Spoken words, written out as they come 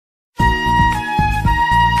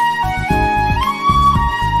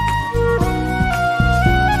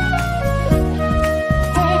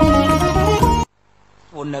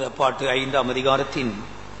உன்னத பாட்டு 5ஆம் அதிகாரத்தின்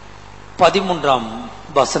 13ஆம்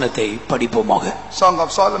வசனத்தை படிப்போமாக. Song of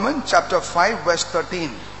Solomon chapter 5 verse 13.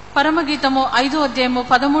 పరమగీతము 5వ అధ్యాయము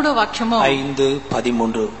 13వ వాక్యము.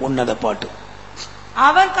 5:13 உன்னத பாட்டு.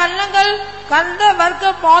 அவர் கன்னங்கள் கந்த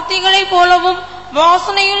வர்க்க பாத்திகளை போலவும்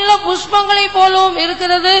வாசனையுள்ள புஷ்பங்களை போலவும்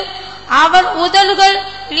இருக்கிறது. அவர் உதடுகள்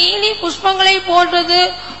லீலி புஷ்பங்களை போன்றது.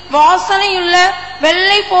 வாசனையுள்ள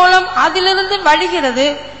வெள்ளை போலம் அதிலிருந்து வழிகிறது.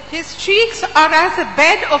 His cheeks are as a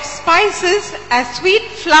bed of spices, as sweet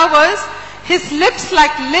flowers. His lips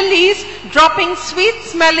like lilies, dropping sweet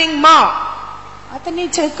smelling myrrh. అతని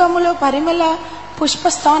చెక్కములో పరిమళ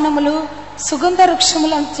పుష్పస్థానములు సుగంధ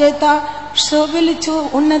వృక్షముల చేత శోభిల్లుచు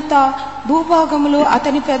ఉన్నత భూభాగములు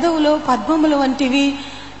అతని పెదవులు పద్మములు వంటివి.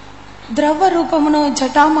 ద్రవ రూపమును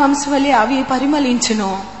జటామాంసవలి అవి పరిమళించును.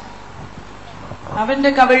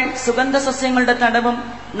 അവന്റെ കവിൾ സുഗന്ധ സസ്യങ്ങളുടെ തടവും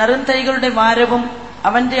നറുന്തൈകളുടെ വാരവും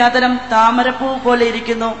അവന്റെ അതരം താമരപ്പൂ പോലെ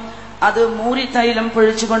ഇരിക്കുന്നു. അത് മൂരി തൈലം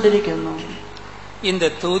പൊഴിച്ചുകൊണ്ടിരിക്കുന്നു. இந்த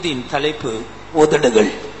தூதின் தலைப்பு உதடுகள்.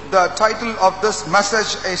 The title of this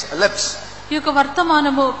message is lips. ఈ యొక్క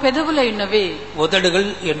వర్తమానము పెదవులై ఉన్నవి. உதடுகள்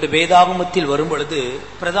என்று வேதாகமத்தில் வரும் பொழுது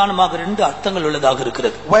பிரதானமாக 2 அர்த்தங்கள் உள்ளதாக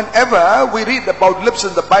இருக்கிறது. Whenever we read about lips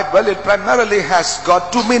in the Bible, it primarily has got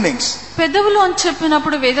 2 meanings. పెదవులు అని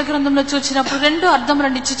చెప్పినప్పుడు వేద గ్రంథంలో చూచినప్పుడు 2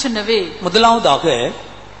 అర్థములను ఇచ్చుచున్నవి. முதலாவதாக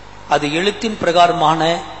அது எழுத்தின் பிரகாரமான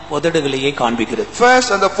உதடுகளையே காண்பிக்கிறது. First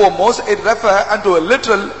and the foremost, it refers unto a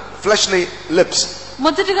literal fleshly lips.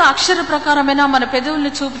 మొదటిగా అక్షర ప్రకారమైన మన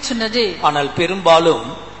పెదవులను చూపుచున్నది. ஆனால் பெரும்பாலும்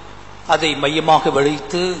அதை மையமாக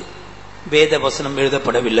வைத்து வேத வசனம்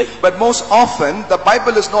எழுதப்படவில்லை. But most often the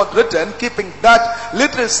Bible is not written keeping that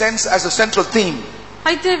literal sense as a central theme.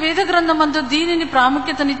 అయితే వేద గ్రంథమందు దీనిని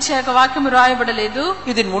ప్రాముఖ్యతనిచ్చే ఒక వాక్యం రాయబడలేదు.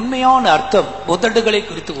 இதன் உண்மையான அர்த்தம், உதடுகளை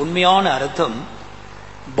குறித்து உண்மையான அர்த்தம்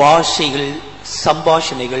பாஷைகள்,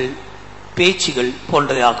 சம்பாஷணைகள், பேச்சுகள்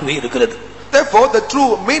போன்றதாகவே இருக்கிறது. Therefore, the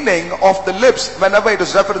true meaning of the lips, whenever it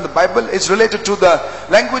is referred in the Bible, is related to the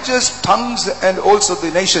languages, tongues, and also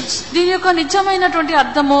the nations. దీని యొక్క నిజమైనటువంటి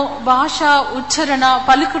అర్థము భాష, ఉచ్చారణ,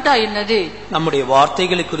 పలుకుట అన్నది. நம்முடைய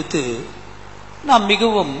வார்த்தைகளை குறித்து நாம்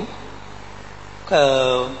மிகவும்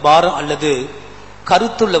பாரம் அல்லது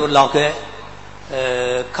கருத்துள்ளவர்களாக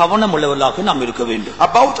கவனம் உள்ளவர்களாக நாம் இருக்க வேண்டும்.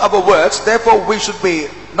 About our words, therefore, we should be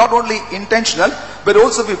not only intentional, but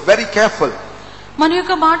also be very careful. మన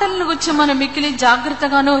యొక్క మాటలను గురించి మనం మిక్కిలి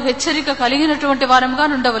జాగ్రత్తగాను హెచ్చరిక కలిగినటువంటి వారంగా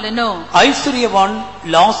ఉండవలెను. ஐஸ்வர்யவான்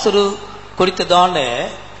லாசரு குறித்ததான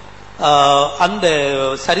அந்த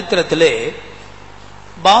சரித்திரத்திலே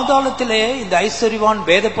பாதாளத்திலே இந்த ஐஸ்வர்யவான்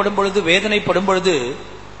வேதப்படும் பொழுது, வேதனைப்படும் பொழுது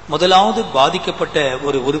முதலாவது பாதிக்கப்பட்ட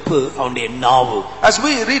ஒரு உறுப்பு அவனுடைய நாவு. As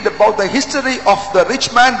we read about the history of the rich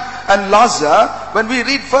man and Lazarus, when we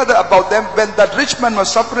read further about them, when that rich man was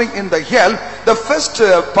suffering in the hell, the first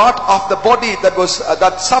part of the body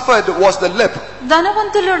that suffered was the lip.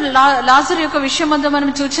 ధనవంతులు లాజరు యొక్క విషయమందు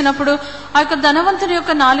మనం చూచినప్పుడు ఆ యొక్క ధనవంతుని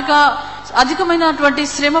యొక్క నాలుక అధికమైనటువంటి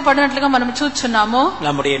శ్రమ పడినట్లుగా మనం చూస్తున్నాము.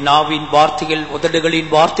 நம்முடைய நாவின் வார்த்தைகள், உதடுகளின்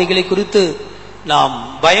வார்த்தைகளை குறித்து நாம்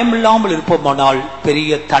பயமில்லாமல் இருப்போமானால்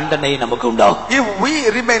பெரிய தண்டனை நமக்கு உண்டாகும். If we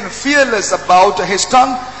remain fearless about his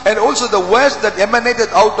tongue and also the words that emanated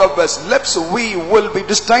out of his lips, we will be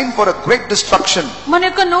destined for a great destruction. మన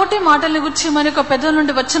యొక్క నోటి మాటల గురించి, మన యొక్క పెదవుల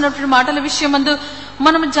నుండి వచ్చినటువంటి మాటల విషయమందు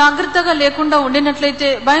మనం జాగ్రత్తగా లేకుండా ఉండినట్లయితే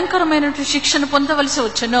భయంకరమైనటువంటి శిక్షను పొందవలసి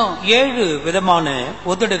వచ్చును. 7 విధமான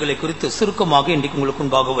உதடுகளை குறித்து சுருக்கமாக இன்றைக்கு உங்களுக்கு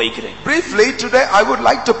முன்பாக வைக்கிறேன். Briefly today I would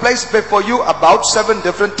like to place before you about 7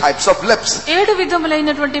 different types of lips. 7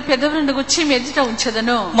 విధములైనటువంటి పెదవులను గురించి మీ ఎదుట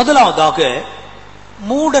ఉంచెదను. முதலாவதாக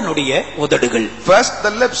மூடனுடைய உதடுகள். First,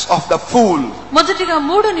 the lips of the fool. మొదటిగా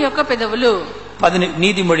మూఢుని యొక్క పెదవులు.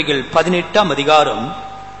 நீதிமொழிகள் 18ஆம் அதிகாரம்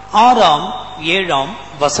 6ஆம் 7ஆம்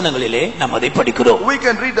வசனங்களிலே நாம் அதை படிக்கிறோம். We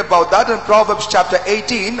can read about that in Proverbs chapter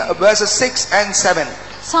 18 verses 6 and 7.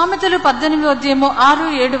 సామెతలు 18వ అధ్యాయము 6,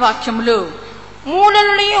 7 వాక్యములు.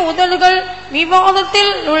 மூடனுடைய உதடுகள்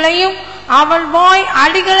விவாதத்தில் நுழையும். அவள் வாய்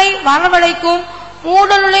அடிகளை வரவழைக்கும்.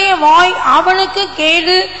 மூடனுடைய வாய் அவனுக்கு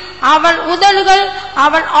கேடு. அவள் உதடுகள்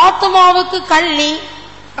அவள் ஆத்துமாவுக்கு கள்ளி.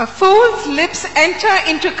 A fool's lips enter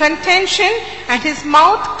into contention, and his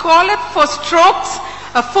mouth calleth for strokes.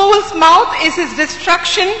 A fool's mouth is his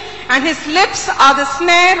destruction, and his lips are the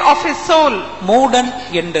snare of his soul. மூடன்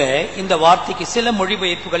என்ற இந்த வார்த்தைக்கு சில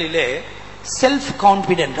மொழிபெயர்ப்புகளிலே செல்ஃப்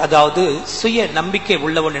கான்பிடென்ட், அதாவது சுய நம்பிக்கை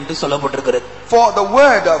உள்ளவன் என்று சொல்லப்பட்டிருக்கிறது. For the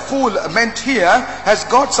word fool meant here has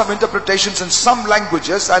got some interpretations in some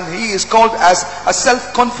languages, and he is called as a self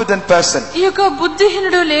confident person. ఈ యొక్క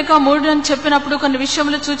బుద్ధిహీనుడు లేక మూఢుడు అని చెప్పినప్పుడు కొన్ని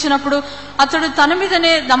విషయములు చూచినప్పుడు అతడు తన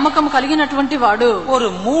మీదనే నమ్మకం కలిగినటువంటి వాడు. ஒரு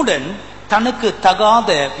மூடன் தனக்கு தகாத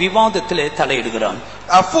விவாதத்திலே தலையிடுகிறான்.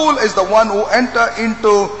 A fool is the one who enter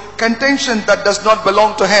into contention that does not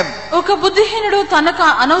belong to him. ఒక బుద్ధిహీనుడు తనకు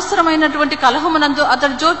అనవసరమైనటువంటి కలహమునందు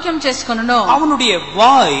అతడు జోక్యం చేసుకొనును. அவனுடைய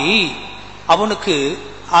வாய் அவனுக்கு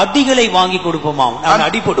அடிகளை வாங்கி கொடுப்போமாம், அவன்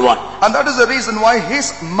அடிபடுவான். And that is the reason why his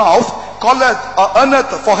mouth calleth or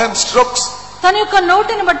earneth for him strokes. తన యొక్క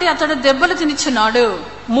నోటిని బట్టి అతడు దెబ్బలు తినిచున్నాడు.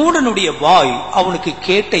 மூடனுடைய வாய் அவனுக்கு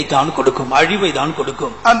கேட்டை தான் கொடுக்கும், அழிவை தான்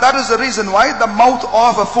கொடுக்கும். And that is the reason why the mouth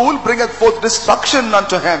of a fool bringeth forth destruction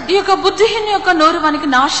unto him. ఈ యొక్క బుద్ధిహీనుని యొక్క నోరు వానికి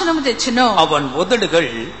నాశనము తెచ్చును. அவன்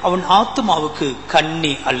உதடுகள் அவன் ஆத்துமாவுக்கு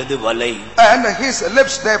கண்ணி அல்லது வலை. And his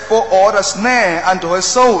lips therefore are a snare unto his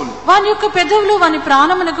soul. వాని యొక్క పెదవులు వాని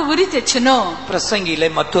ప్రాణమునకు ఉరి తెచ్చును.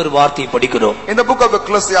 பிரசங்கிலே மற்றொரு வார்த்தை படிக்கிறோம். In the book of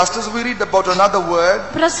Ecclesiastes we read about another word.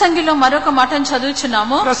 ప్రసంగిలో మరొక మాటను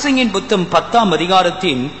చదువుచున్నాము. பிரசங்கின் புத்தகம் 10ஆம்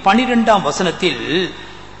அதிகாரத்தின் 12ஆம் வசனத்தில்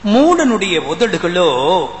மூடனுடைய உதடுகளோ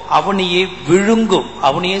அவனையே விழுங்கும்,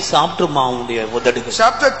 அவனையே சாப்பிட்டுமா அவனுடைய உதடுகள்.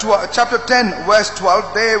 Chapter 10 verse 12,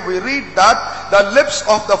 there we read that the lips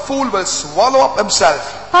of the fool will swallow up himself.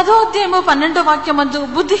 10వ అధ్యాయము 12వ వాక్యమందు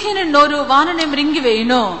బుద్ధిహీనుని నోరు వాననే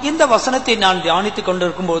మృంగివేయును. இந்த வசனத்தை நான் தியானித்துக்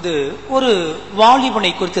கொண்டிருக்கும் போது ஒரு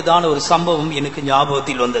வாலிபனை குறித்ததான ஒரு சம்பவம் எனக்கு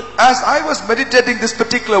ஞாபகத்தில் வந்தது. As I was meditating this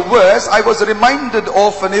particular verse, I was reminded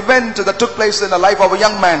of an event that took place in the life of a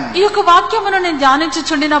young man. ఈ యొక్క వాక్యమును నేను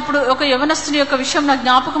ధ్యానించుచుండినప్పుడు ఒక యవనస్తుని యొక్క విషయం నా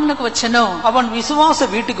జ్ఞాపకమునకు వచ్చెను. அவன் விசுவாச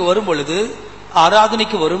வீட்டுக்கு வரும் பொழுது,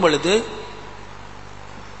 ஆராதனைக்கு வரும் பொழுது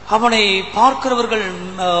அவனை பார்க்கிறவர்கள்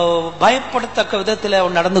பயப்படத்தக்க விதத்தில்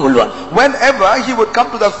அவன் நடந்து கொள்வான். Whenever he would come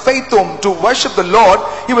to the faith home to worship the Lord,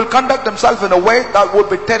 he will conduct himself in a way that would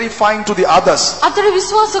be terrifying to the others. అతడు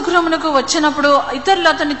విశ్వాస గృహమునకు వచ్చినప్పుడు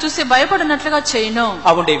ఇతరులు అతన్ని చూసి భయపడినట్లుగా చేయను.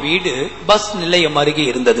 அவனுடைய வீடு பஸ் நிலையம் அருகே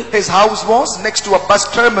இருந்தது. His house was next to a bus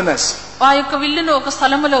terminus. ఆ యొక్క విల్లును ఒక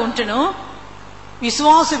స్థలములో ఉంటును.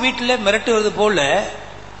 விசுவாச வீட்டிலே மிரட்டுவது போல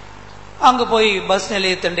அங்க போய் பஸ்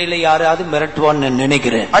நிலையத்தண்டையில யாராவது மிரட்டுவான்னு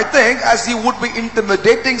நினைக்கிறேன். I think as he would be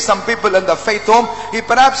intimidating some people in the faith home, he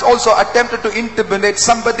perhaps also attempted to intimidate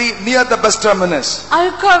somebody near the bus terminus. ఆ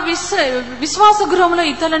యొక్క విశ్వాస గృహంలో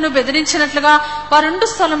ఇతరులను బెదిరించినట్లుగా వారు రెండు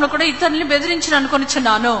స్థలంలో కూడా ఇతరుల్ని బెదిరించిన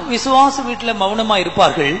అనుకొనిచున్నాను. விசுவாச வீட்டுல மௌனமா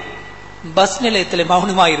இருப்பார்கள், பஸ் நிலையத்தில்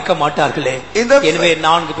மௌனமா இருக்க மாட்டார்களே. எனவே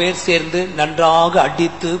 4 பேர் சேர்ந்து நன்றாக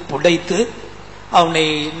அடித்து புடைத்து அவனை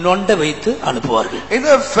நொண்ட வைத்து அனுப்புவார்கள். In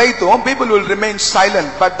the faith home people will remain silent,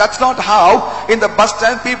 but that's not how in the bus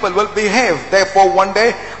stand people will behave. Therefore one day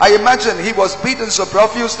I imagine he was beaten so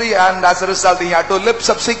profusely and as a result he had to limp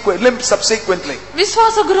subsequently.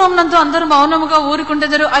 విశ్వాస గృహం నందు అందరూ మౌనముగా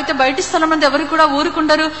ఊరుకుంటెదరు, అయితే బయటి స్థలం నందు ఎవరు కూడా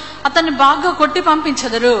ఊరుకుండరు, అతన్ని బాగా కొట్టి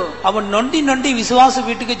పంపించెదరు. அவன் நொண்டி விசுவாச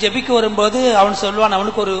வீட்டுக்கு ஜெபிக்க வரும்போது அவன் சொல்வான்,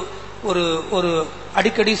 அவனுக்கு ஒரு ஒரு ஒரு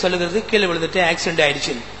அடிக்கடி சொல்லுகிறது, கீழே விழுந்துட்டு ஆக்சிடென்ட்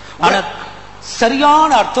ஆயிடுச்சு. ஆனா சரியான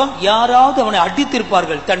அர்த்தம் யாராவது அவனை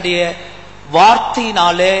அடித்திருப்பார்கள், தன்னுடைய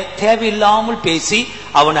வார்த்தையினாலே தேவையில்லாமல் பேசி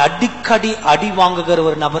அவன் அடிக்கடி அடி வாங்குகிற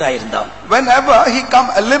ஒரு நபராயிருந்தான். Whenever he come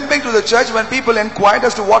limping to the church, when people inquired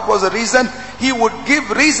as to what was the reason, he would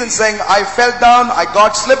give reason saying, I fell down, I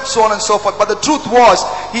got slipped, so on and so forth. But the truth was,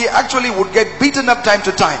 he actually would get beaten up time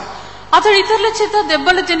to time. అతడు ఇతరుల చేత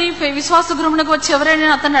దెబ్బలు తిని విశ్వాస గృహమునకు వచ్చి ఎవరైనా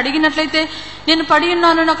అతన్ని అడిగినట్లయితే నేను పడి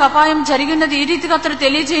ఉన్నాను, నాకు అపాయం జరిగినది, ఈ రీతిగా అతడు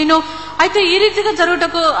తెలియజేయను. అయితే ఈ రీతిగా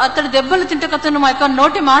జరుగుటకు అతడు దెబ్బలు తింటకు అతను మా యొక్క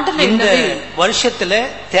నోటి మాటలే. இந்த வருஷத்துல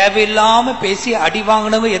தேவையில்லாம பேசி அடி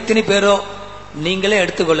வாங்கினவங்க எத்தனை பேரோ நீங்களே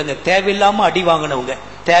எடுத்துக்கொள்ளுங்க. தேவையில்லாம அடி வாங்கினவங்க,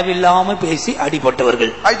 தேவையில்லாம பேசி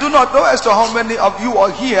அடிபட்டவர்கள். I do not know as to how many of you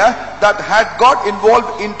are here that had got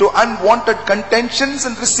involved into unwanted contentions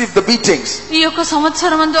and received the beatings. ఈ యొక్క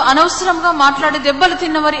సంవత్సరమందు అనవసరంగా మాట్లాడి దెబ్బలు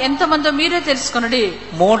తిన్నవారు ఎంతమందో మీరే తెలుసుకొనండి.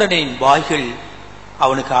 மூடனின் வாய்கள்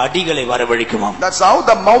அவனுக்கு அடிகளை வரவழைக்குமாம். That's how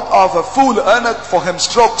the mouth of a fool earneth for him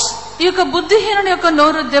strokes. ఈ యొక్క బుద్ధిహీనుని యొక్క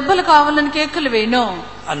నోరు దెబ్బలు కావాలని కేకలు వేయును.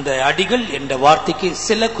 அந்த அடிகள் என்ற வார்த்தைக்கு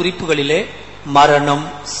சில குறிப்புகளிலே மரணம்,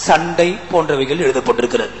 சண்டை போன்றவைகள்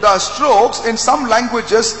எழுதப்பட்டிருக்கிறது. The strokes in some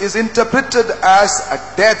languages is interpreted as a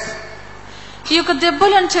death. ఈ యొక్క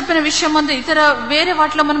దెబ్బలు అని చెప్పిన విషయం అందు ఇతర వేరే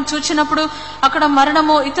వాటిలో మనం చూచినప్పుడు అక్కడ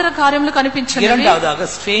మరణము ఇతర కార్యములు కనిపించినవి. இரண்டாவதாக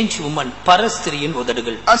ஸ்ட்ரேஞ்ச் உமன், பரஸ்திரியின்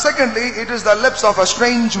உதடுகள். And secondly, it is the lips of a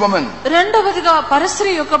strange woman. రెండవదిగా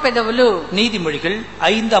పరస్త్రీ యొక్క పెదవులు. நீதிமொழிகள்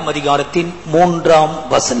 5ஆம் அதிகாரத்தின் 3ஆம்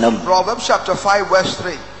வசனம். Proverbs chapter 5 verse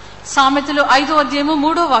 3. సామెతలు 5వ అధ్యాయము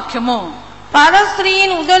 3వ వాక్యము.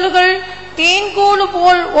 பரஸ்திரியின் உதடுகள் தேன்கூடு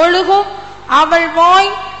போல் ஒழுகும், அவள் வாய்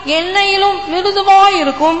எண்ணெயிலும் மிருதுவாய்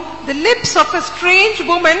இருக்கும். The lips of a strange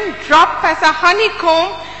woman drop as a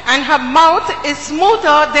honeycomb and her mouth is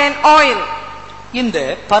smoother than oil. இந்த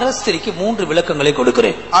பரஸ்திரிக்கு 3 விளக்கங்களை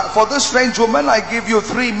கொடுக்கிறேன். For this strange woman I give you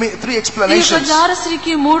three ఈ explanations. యొక్క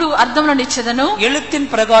జారస్త్రీకి 3 అర్థములను ఇచ్చేదను. எழுத்தின்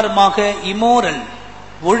பிரகாரமாக immoral,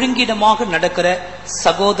 ஒழுங்கினமாக நடக்கிற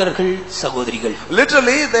சகோதரர்கள் சகோதரிகள்.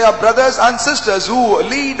 Literally, they are brothers and sisters who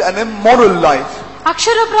lead an immoral life.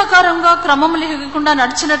 అక్షర ప్రకారంగా క్రమం లేకుండా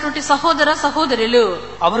నడిచినటువంటి సహోదర సహోదరులు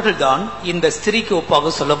அவர்கள்தான் இந்த ஸ்திரீக்கு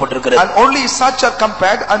ஒப்பாக சொல்லப்பட்டிருக்கிறது. And only such are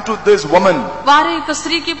compared unto this woman. వారి యొక్క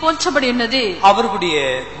స్త్రీకి పోల్చబడి ఉన్నది. அவர்களுடைய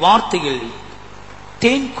வார்த்தைகள்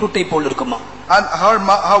தேன் கூட்டை போல் இருக்குமா. And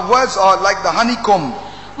her words are like the honeycomb.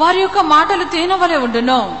 వారి యొక్క మాటలు తేనె వలె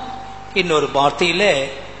ఉండును. இன்னொரு வார்த்தையிலே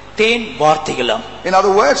தேன் வார்த்தைகளாம். In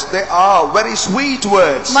other words, they are very sweet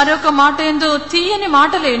words. మరొక మాట యందు తీయని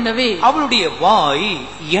మాటలే ఉన్నవి. அவளுடைய வாய்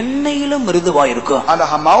எண்ணெயிலும் மிருதுவாய் இருக்கும். And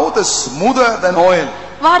her mouth is smoother than oil.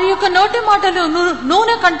 వారి యొక్క నోటి మాటలు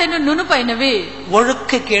నూనె కంటెను నునుపైనవి.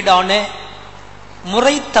 ஒழுக்கக்கேடான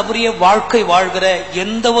முறை தவறிய வாழ்க்கை வாழ்கிற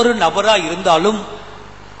எந்த ஒரு நபரா இருந்தாலும்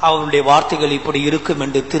அவருடைய வார்த்தைகள் இப்படி இருக்கும்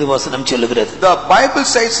என்று திருவசனம் சொல்லுகிறது. The Bible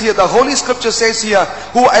says here, the Holy Scripture says here,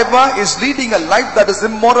 whoever is leading a life that is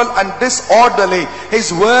immoral and disorderly, his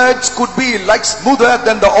words could be like smoother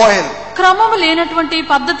than the oil. క్రమము లేనటువంటి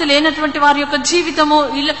పద్ధతి లేనటువంటి వారి యొక్క జీవితము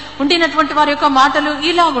ఉండినటువంటి వారి యొక్క మాటలు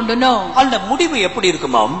ఇలాగుండును. அந்த முடிவு எப்படி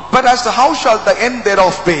இருக்குமாம்? But as to how shall the end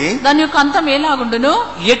thereof be? దాని యొక్క అంతం ఎలాగుండును?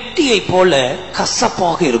 எட்டியை போல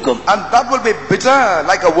கசப்பாக இருக்கும். And that will be bitter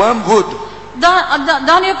like a wormwood.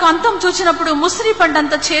 దాని యొక్క అంతం చూసినప్పుడు ముసిరి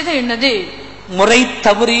పండంత చేదై ఉన్నది. முறை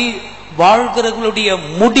தவறி வாழ்கிறவர்களுடைய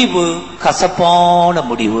முடிவு கசப்பான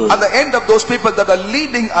முடிவு. And the end of those people that are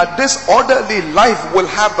leading a disorderly life will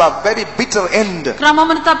have a very bitter end.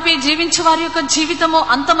 క్రమమును తప్పి జీవించే వారి యొక్క జీవితము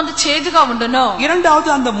అంతమంది చేదుగా ఉండును.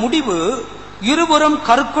 இரண்டாவது அந்த முடிவு இருபுறம்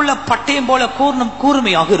கருக்குள்ள பட்டயம் போல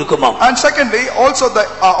கூர்மையாக இருக்குமா. And secondly,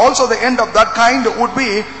 also the end of that kind would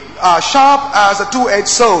be sharp as a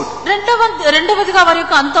two-edged sword. రెండవదిగా వారి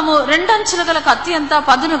యొక్క అంతము రెండంచుల గల కత్తి అంతా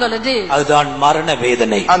పదును గలది. அதுதான் மரண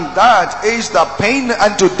வேதனை. And that is the pain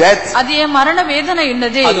unto death. అది మరణ వేదన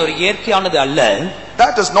ఉన్నది. அது ஒரு இயற்கையானது அல்ல.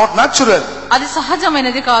 That is not natural. అది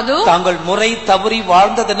సహజమైనది కాదు. தாங்கள் முறை தவறி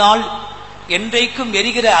வாழ்ந்ததனால் என்றைக்கும்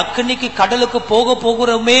எரிகிற அக்கினிக்கு கடலுக்கு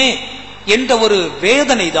போகிறோமே என்ற ஒரு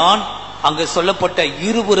வேதனை தான் அங்கு சொல்லப்பட்ட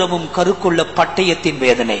இருபுறமும் கருக்குள்ள பட்டயத்தின்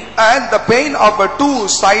வேதனை. And the pain of a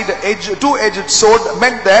two-edged sword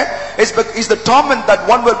meant there is the torment that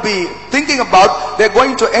one will be thinking about. They're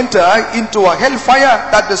going to enter into a hellfire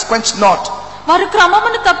that is quenched not. వారు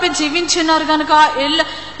క్రమమును తప్పి జీవించున్నారు గనుక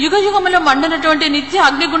యుగ యుగములో మండనటువంటి నిత్య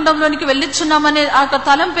అగ్నిగుండంలోనికి వెళ్ళిచున్నామనే ఆ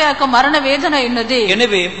తలంపై ఆ మరణ వేదన ఉన్నది.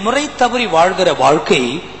 எனவே முறை தவறி வாழ்கிற வாழ்க்கை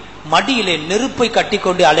மடியிலே நெருப்பை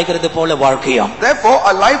கட்டிக்கொண்டு அலைகிறது போல வாழ்க்கையாம். Therefore,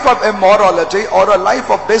 a life of immorality or a life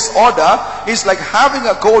of disorder is like having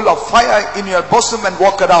a coal of fire in your bosom and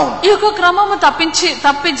walk around. ఈ యొక్క క్రమము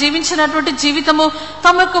తప్పి జీవించినటువంటి జీవితము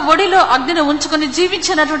తమ యొక్క ఒడిలో అగ్నిని ఉంచుకొని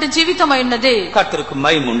జీవించినటువంటి జీవితం అయినది. கர்த்தருக்கு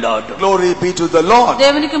மகிமை உண்டாகட்டும். Glory be to the Lord.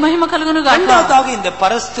 దేవునికి మహిమ కలుగును గాక. இரண்டாவதாக இந்த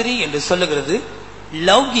பரஸ்திரி என்று சொல்லுகிறது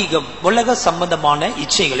லௌகீகம் உலக சம்பந்தமான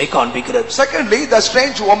இச்சைகளை காண்பிக்கிறது. Secondly, the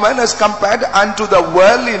strange woman is compared unto the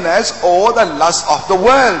worldliness or the lust of the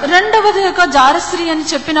world. రెండవది యొక్క జారస్త్రీ అని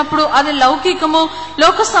చెప్పినప్పుడు అది లౌకికము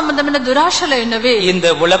లోక సంబంధమైన దురాశలైనవి.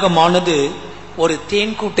 இந்த ఉలగமானது ஒரு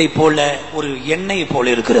தேன்கூட்டை போல ஒரு எண்ணெய் போல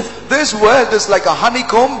இருக்கிறது. This world is like a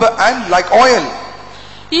honeycomb and like oil.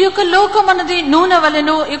 ఈ యొక్క లోకం అన్నది నూనె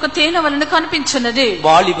వలెను ఈ యొక్క తేనె వలెను కనిపించున్నది.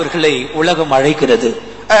 வாலிபர்களை உலகம் அழைக்கிறது.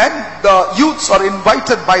 And the youths are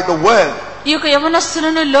invited by the world. ఈ యొక్క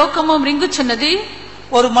యవనస్తులను లోకము మృంగుచున్నది.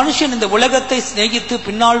 ஒரு மனுஷன் இந்த உலகத்தை சிநேகித்து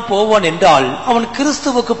பின்னால் போவான் என்றால் அவன்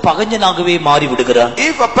கிறிஸ்துவுக்கு பகைஞனாகவே மாறி விடுகிறான்.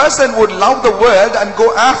 If a person would love the world and go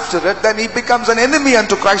after it, then he becomes an enemy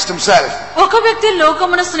unto Christ himself. ఒక వ్యక్తి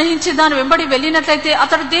లోకమును స్నేహించి దాని వెంబడి వెళ్ళినట్లయితే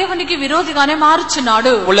అతడు దేవునికి విరోధిగానే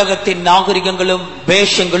మారుచున్నాడు. உலகத்தின் நாகரிகங்களும்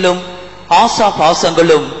வேஷங்களும்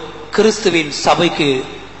ஆசாபாசங்களும் கிறிஸ்துவின் சபைக்கு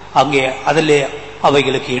அங்கே அதிலே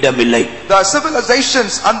அவைகளுக்கு இடமில்லை. The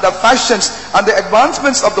civilizations and the fashions and the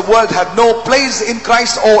advancements of the world have no place in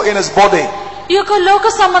Christ or in his body. ఈ యొక్క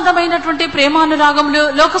లోక సంబంధమైనటువంటి ప్రేమానురాగములు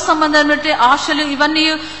లోక సంబంధమైనటువంటి ఆశలు ఇవన్నీ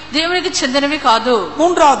దేవునికి చెందినవి కాదు.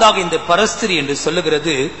 மூன்றாவதாக இந்த பரஸ்திரி என்று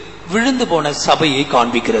சொல்லுகிறது விழுந்து போன சபையை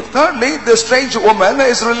காண்பிக்கிறது. Thirdly, the strange woman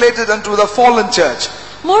is related unto the fallen church.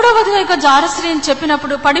 మూడవదిగా ఇక జారస్త్రీ అని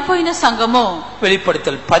చెప్పినప్పుడు పడిపోయిన సంఘము.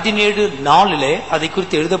 வெளிப்படுத்தல் 17:4 அதை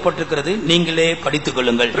குறித்து எழுதப்பட்டிருக்கிறது. நீங்களே படித்துக்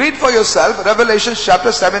கொள்ளுங்கள். Read for yourself Revelation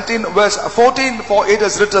chapter 17 verse 14, for it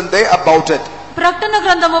is written there about it. ప్రకటన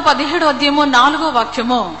గ్రంథము 17వ అధ్యాయము 4వ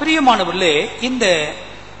వాక్యము. பிரியமானவர்களே, இந்த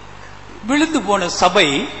விழுந்து போன சபை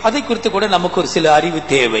அதை குறித்து கூட நமக்கு ஒரு சில அறிவு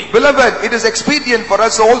தேவை. Beloved, it is expedient for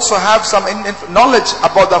us to also have some knowledge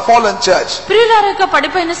about the fallen church. ప్రియులారా,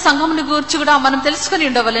 పడిపోయిన సంఘమును గురించి కూడా మనం తెలుసుకొని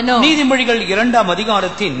ఉండవలెను. நீதிமொழிகள் 2ஆம்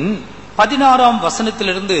அதிகாரத்தின் 16ஆம்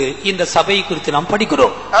வசனத்திலிருந்து இந்த சபையை குறித்து நாம்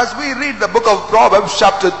படிக்கிறோம். As we read the book of Proverbs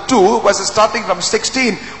chapter 2 verses starting from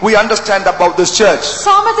 16, we understand about this church.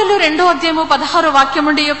 సామెతలు 2వ అధ్యాయము 16వ వాక్యం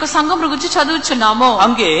నుండి యొక్క సంఘం గురించి చదువుచున్నాము.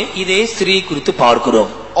 அங்கே இதே ஸ்திரீ குறித்து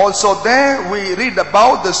பார்க்கிறோம். Also there we read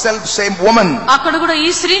about the self same woman. అక్కడ కూడా ఈ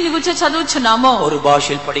స్త్రీని గురించి చదువుచున్నాము. ஒரு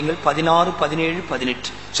భాషயில் படிங்கள் 16, 17,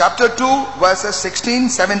 18. Chapter 2 verses 16,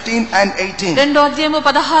 17 and 18. 2వ అధ్యాయము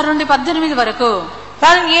 16 నుండి 18 వరకు.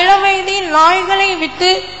 தன் இளவயதின் நாய்களை விட்டு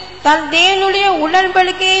தன் தேவனுடைய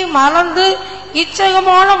உடன்படிக்கையை மறந்து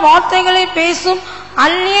இச்சகமான வார்த்தைகளை பேசும்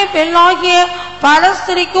அந்நிய பெண்ணாகிய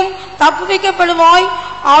பரஸ்திரிக்கும் தப்புவிக்கப்படுவாய்.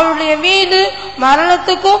 அவருடைய வீடு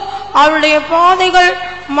மரணத்துக்கும் அவருடைய பாதைகள்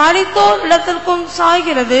மரித்தோர் இடத்திற்கும்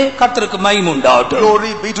சாய்கிறது. கர்த்தருக்கு மகிமை உண்டாகட்டும்.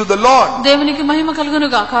 Glory be to the Lord. దేవునికి మహిమ కలుగును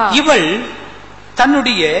గాక. இவள்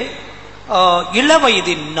தன்னுடைய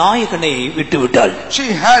இளவயதின் நாயகனை விட்டுவிட்டாள். She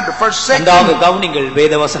had forsaken. கவனிங்கள்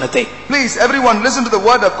வேதவசனத்தை. Please everyone listen to the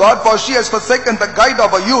word of God, for she has forsaken the guide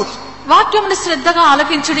of her youth. వాక్యమును శ్రద్ధగా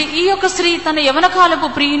ఆలకించుడి. ఈ యొక్క స్త్రీ తన యవన కాలపు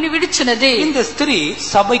ప్రియుని విడిచినది. இந்த ஸ்திரீ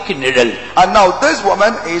சபைக்கு நிழல். And now this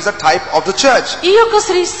woman is a type of the church. ఈ యొక్క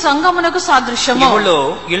స్త్రీ సంఘమునకు సాదృశ్యము. இவளோ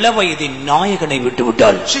இளவயதின் நாயகனை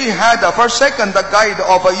விட்டுவிட்டாள். She had forsaken the guide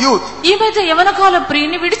of her youth. ఈమె యవన కాల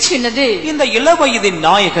ప్రియుని విడిచినది. இந்த இளவயதின்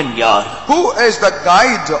நாயகன் யார்? Who is the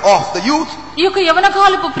guide of the youth? ఈ యొక్క యవన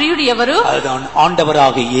కాలపు ప్రియుడు ఎవరు? அதுதான்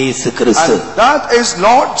ஆண்டவராக இயேசு கிறிஸ்து. And that is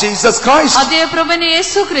Lord Jesus Christ. అదే ప్రభువైన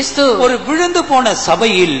యేసుక్రీస్తు. ஒரு விழுந்து போன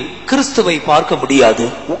சபையில் கிறிஸ்துவை பார்க்க முடியாது.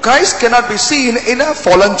 Christ cannot be seen in a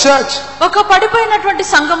fallen church. ఒక పడిపోయినటువంటి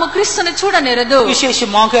సంఘము క్రీస్తుని చూడనేరదు.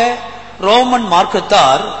 விசேஷமாக ரோமன்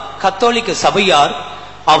மார்க்கத்தார் கத்தோலிக்க சபையார்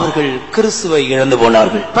அவர்கள் கிறிஸ்துவை இழந்து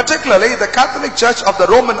போனார்கள். Particularly the Catholic Church of the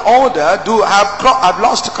Roman order have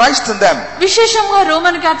lost Christ in them. విశేషంగా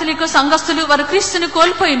రోమన్ కేథలిక్ సంఘస్థులు వారు క్రీస్తుని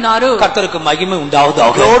కోల్పోయినారు. கர்த்தருக்கு மகிமை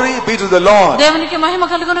உண்டாவதாக. Glory be to the Lord. దేవునికి మహిమ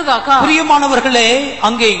కలుగును గాక. பிரியமானவர்களே,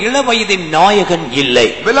 அங்கே இளவயதின் நாயகன் இல்லை.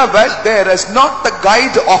 Beloved, there is not the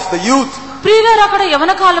guide of the youth. ప్రియులారా, అక్కడ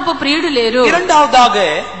యవన కాలపు ప్రియుడు లేరు. இரண்டாவதாக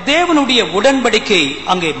தேவனுடைய உடன்படிக்கை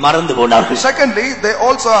அங்கே மறந்து போனார்கள். Secondly, they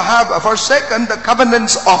also have forsaken the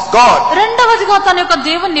covenants of God. రెండవదిగా తన యొక్క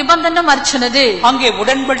దేవుని నిబంధన మర్చినది. அங்கே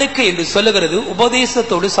உடன்படிக்கை என்று சொல்லுகிறது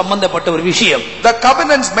உபதேசத்தோடு சம்பந்தப்பட்ட ஒரு விஷயம். The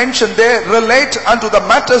covenants mentioned there relate unto the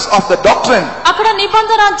matters of the doctrine. అక్కడ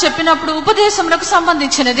నిబంధన అని చెప్పినప్పుడు ఉపదేశములకు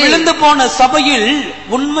సంబంధించినది. விழுந்து போன சபையில்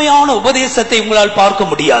உண்மையான உபதேசத்தை உங்களால்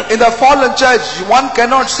பார்க்க முடியாது. In the fallen church, one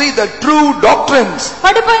cannot see the true doctrines.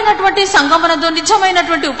 పడిపోయినటువంటి సంఘమునందు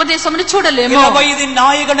నిజమైనటువంటి ఉపదేశమును చూడలేము. இளவயதின்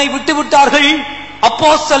நாயகனை விட்டுவிட்டார்கள்,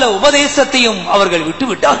 அப்போஸ்தல உபதேசத்தையும் அவர்கள்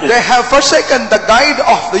விட்டுவிட்டார்கள். They have forsaken the guide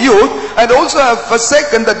of the youth and also have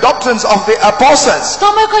forsaken the doctrines of the apostles.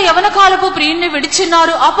 తమ యొక్క యవన కాలపు ప్రియుని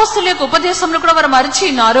విడిచినారు, అపొస్తలుల యొక్క ఉపదేశమును కూడా వారు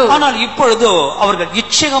మరిచినారు. ஆனால் இப்பொழுதோ அவர்கள்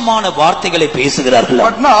இச்சகமான வார்த்தைகளை பேசுகிறார்கள்.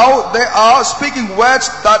 But now they are speaking words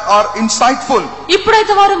that are insightful.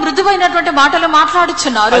 ఇప్పుడైతే వారు మృదువైనటువంటి మాటలు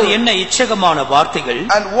మాట్లాడుచున్నారు. அது என்ன இச்சகமான வார்த்தைகள்?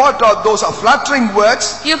 And what are those flattering words?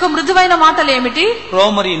 ఈ యొక్క మృదువైన మాటలు ఏమిటి?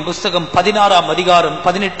 ரோமரின் புத்தகம் 16ஆம் அதிகாரம்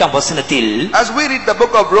 18ஆம் வசனத்தில், As we read the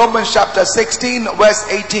book of Romans chapter 16 verse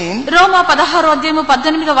 18, రోమా 16వ అధ్యాయము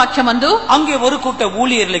 18వ వాక్యమందు அங்கே ஒரு கூட்ட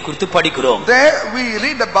ஊழியர்களை குறித்து படிக்கிறோம். there we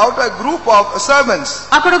read about a group of servants.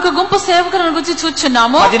 అక్కడ ఒక గుంపు సేవకులను గురించి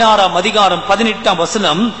చూచున్నాము. 16ஆம் அதிகாரம் 18ஆம்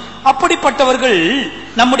வசனம், அப்படிப்பட்டவர்கள்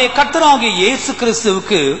நம்முடைய கர்த்தராகிய இயேசு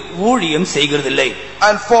கிறிஸ்துவுக்கு ஊழியம் செய்கிறதில்லை.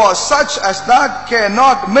 And for such as that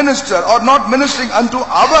cannot minister or not ministering unto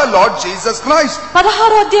our Lord Jesus Christ.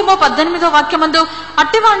 16వ అధ్యాయము 18వ వాక్యమందు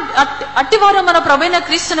అట్టివారు మన ప్రభువైన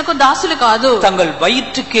క్రీస్తునకు దాసులు కాదు, தங்கள்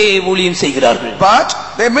வயிற்றுக்கே ஊழியம் செய்கிறார்கள். But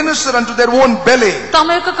they minister unto their own belly.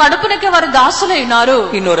 తమ యొక్క కడుపునకే వారు దాసులైనారు.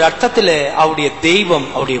 இன்னொரு அர்த்தத்திலே அவருடைய தெய்வம்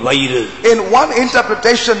அவருடைய வயிறு. In one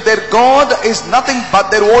interpretation, their God is nothing but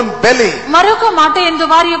their own belly. మరొక మాట ఎందు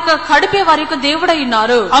వారి యొక్క కడుపే వారి యొక్క దేవుడై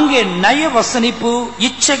ఉన్నారు. அங்கே நய வசனிப்பு,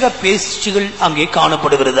 இச்சக பேச்சுகள் அங்கே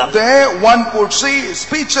காணப்படுகிறதா. There one could see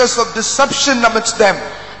speeches of deception amidst them.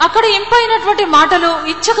 అక్కడ ఇంపైనటువంటి మాటలు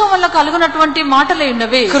ఇచ్చకం వల్ల కలుగునటువంటి మాటలే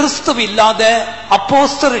ఉన్నవి. கிறிஸ்து இல்லாத,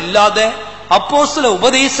 அப்போஸ்தலர் இல்லாத, அப்போஸ்தல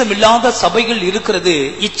உபதேசம் இல்லாத சபைகள் இருக்கிறது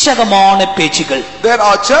இச்சகமான பேச்சுகள். There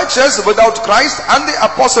are churches without Christ and the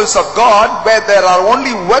apostles of God where there are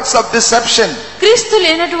only words of deception. క్రీస్తు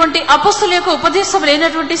లేనటువంటి అపొస్తలుల యొక్క ఉపదేశం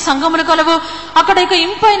లేనటువంటి సంఘములు కలవు. అక్కడ ఇక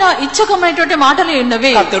ఇంపైన ఇచ్చకమైనటువంటి మాటలే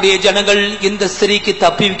ఉన్నవి. கர்த்தருடைய ஜனங்கள் இந்த ஸ்திரீக்கு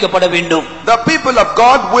தப்பிவிக்கப்பட வேண்டும். The people of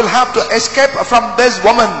God will have to escape from this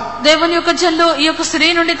woman. దేవుని యొక్క జనులు ఈ యొక్క స్త్రీ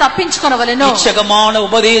నుండి తప్పించుకొనవలెను. இச்சகமான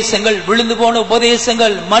உபதேசங்கள், விழுந்து போன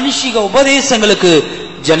உபதேசங்கள், மனுஷிக உபதேசங்களுக்கு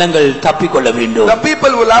ஜனங்கள் தப்பிக்கொள்ள வேண்டும். The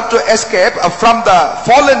people will have to escape from the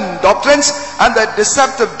fallen doctrines and the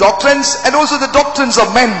deceptive doctrines and also the doctrines of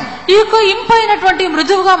men. ఈ ఈ యొక్క ఇంపైనటువంటి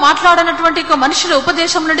మృదువుగా మాట్లాడనటువంటి ఒక మనుషుల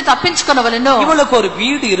ఉపదేశం నుండి తప్పించుకొనవలెను. இவளுக்கு ஒரு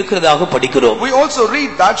வீடு இருக்கிறதாக படிக்கிறோம். We also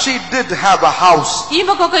read that she did have a house.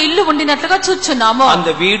 ఈమెకు ఒక ఇల్లు ఉండినట్లుగా చూస్తున్నాము.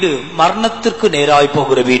 அந்த வீடு மரணத்திற்கு நேராய்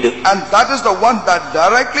போகிற வீடு. And that is the one that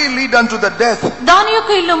directly lead unto the death. దాని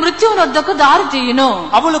యొక్క ఇల్లు మృత్యువు వద్దకు దారి తీయును.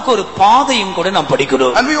 அவளுக்கு ஒரு பாதையும் கூட நாம்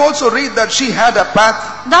படிக்கிறோம். And we also read that she had a path.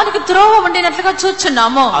 దానికి త్రోవ ఉండినట్లుగా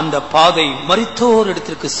చూస్తున్నాము. அந்த பாதை மரித்தோர்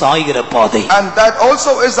இடத்திற்கு சாய்கிற பாதை. And that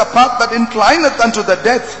also is the path that inclineth unto the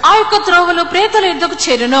death. ఆ యొక్క త్రోవలు ప్రేతల యుద్ధకు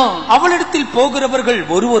చేరును. அவளிடத்தில் போகிறவர்கள்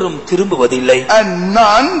ஒருவரும் திரும்புவதில்லை. And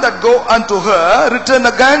none that go unto her return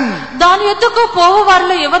again. దాని యుద్ధకు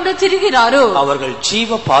పోవారిలో ఎవరు తిరిగి రారు. அவர்கள்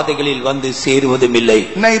ஜீவ பாதைகளில் வந்து சேருவதும் இல்லை.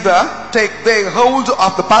 Neither take they hold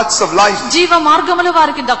of the paths of life. జీవ మార్గములు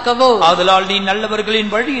వారికి దక్కవు. ஆதலால் நீ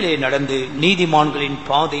நல்லவர்களின் வழியிலே நடந்து நீதிமான்களின்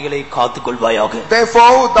பாதைகளை காத்துக்கொள்வாயாக.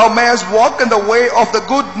 Therefore thou mayest walk in the way of the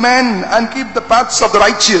good men and keep the paths of the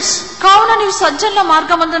righteous. కావున నీవు సజ్జనుల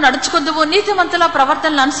మార్గమందు నడుచుకొందువు, నీతిమంతుల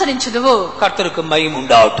ప్రవర్తనను అనుసరించుదువు. கர்த்தருக்கு மகிமை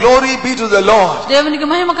உண்டாகட்டும். Glory be to the Lord. దేవునికి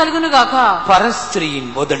మహిమ కలుగును గాక. பரஸ்திரியின்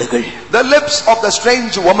உதடுகள், The lips of the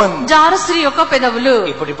strange woman. జారస్త్రీ యొక్క పెదవులు.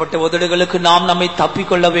 இப்படிப்பட்ட உதடுகளுக்கு நாம் நம்மை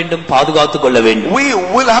தப்பிக்கொள்ள வேண்டும், பாதுகாத்துக் கொள்ள வேண்டும். We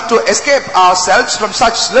will have to escape ourselves from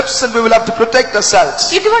such lips and we will have to protect ourselves.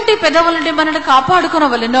 ఇటువంటి పెదవుల నుండి మనల్ని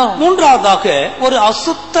కాపాడుకొనవలెను. மூன்றாவதாக ஒரு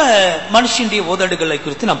அசுத்த மனுஷனுடைய உதடுகளை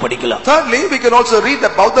குறித்து நாம் படிக்கலாம். Thirdly, we can also read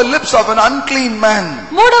about the lips of an unclean man.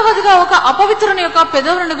 మూడవదిగా ఒక అపవిత్రుని యొక్క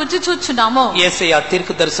పెదవులను గురించి చూస్తున్నాము. ஏசாயா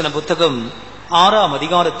தீர்க்கதரிசன புத்தகம் 6ஆம்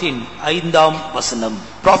அதிகாரத்தின் 5ஆம் வசனம்.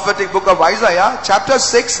 Prophetic book of Isaiah chapter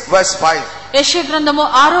 6 verse 5. యెషయా గ్రంథము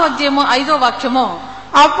 6వ అధ్యాయము 5వ వాక్యము.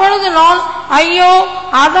 அப்பொழுது நான் ஐயோ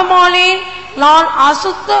அதமானேன், நான்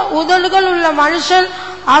அசுத்த உதடுகள் உள்ள மனுஷன்,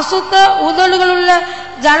 அசுத்த உதடுகள் உள்ள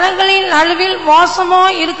ஜனங்களின் நடுவில்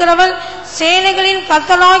வாசமாய் இருக்கிறவள், சேனைகளின்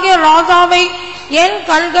கர்த்தராகிய ராஜாவை என்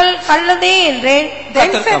கண்கள் கண்டதே என்றேன்.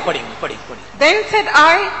 Then said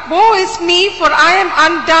I, woe is me, for I am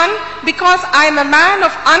undone, because I am a man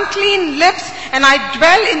of unclean lips, and I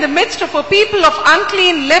dwell in the midst of a people of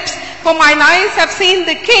unclean lips, for mine eyes have seen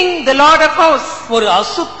the King, the Lord of hosts. ஒரு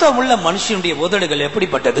அசுத்த உள்ள மனுஷனுடைய உதடுகள்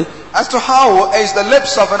எப்படிப்பட்டது? As to how is the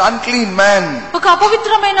lips of an unclean man. ఒక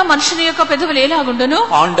అపవిత్రమైన మనుషుని యొక్క పెదవులు ఎలాగుండును?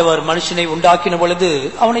 ஆண்டவர் மனுஷனை உண்டாக்கின பொழுது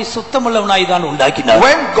அவனை சுத்தமுள்ளவனாய் தான் உண்டாக்கினார்.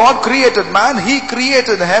 When God created man, he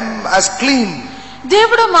created him as clean.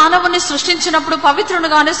 దేవుడు మానవుని సృష్టించినప్పుడు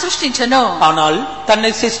పవిత్రునిగానే సృష్టించెను. ஆனால்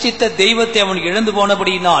தன்னை சிருஷ்டித்த தெய்வத்தை அவன் இழந்து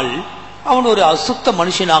போனபடியினால் அவன் ஒரு அசுத்த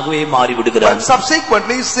மனுஷனாகவே மாறி விடுகிறான். But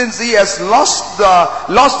subsequently, since he has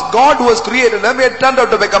lost God who has created him, he had turned out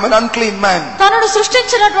to become an unclean man. తనను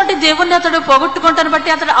సృష్టించినటువంటి దేవుణ్ణి అతడు పోగొట్టుకుంటాను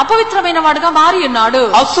బట్టి అతడు అపవిత్రమైన వాడుగా మారి ఉన్నాడు.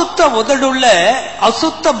 அசுத்த உதடுள்ள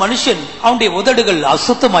அசுத்த மனுஷன் அவனுடைய உதடுகள்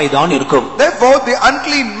அசுத்தமாய் தான் இருக்கும். Therefore, the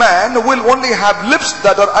unclean man will only have lips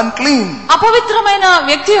that are unclean. అపవిత్రమైన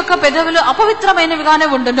వ్యక్తి యొక్క పెదవులు అపవిత్రమైనవిగానే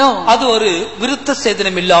ఉండును. அது ஒரு விருத்த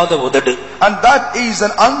சேதனம் இல்லாத உதடு. And that is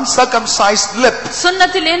an uncircumcised lip.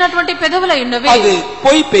 సున్నతి లేనటువంటి పెదవులై ఉన్నవి. அது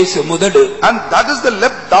பொய் பேசும் உதடு. And that is the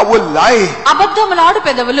lip that will lie. అబద్ధములాడు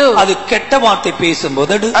పెదవులు. அது கெட்ட வார்த்தை பேசும்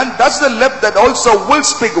உதடு. And that's the lip that also will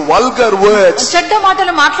speak vulgar words. చెడ్డ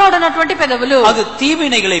మాటలు మాట్లాడనటువంటి పెదవులు. அது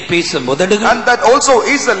தீவினைகளை பேசும் உதடுகள். And that also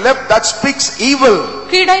is the lip that speaks evil.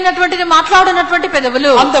 కీడైనటువంటిది మాట్లాడనటువంటి పెదవులు.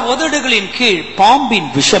 அந்த உதடுகளின் கீழ் பாம்பின்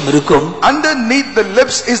விஷம் இருக்கும். Underneath the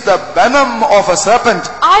lips is the venom of a serpent.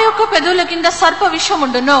 ఆ యొక్క పెదవుల కింద సర్ప విషం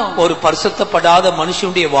ఉండును. ஒரு பரிசுத்தப்படாத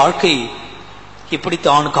மனுஷனுடைய வாழ்க்கை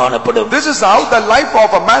இப்படித்தான் காணப்படும். This is how the life of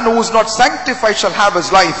a man who is not sanctified shall have his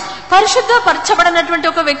life. పరిశుద్ధ పరచబడినటువంటి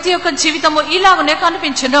ఒక వ్యక్తి యొక్క జీవితము ఇలాగనే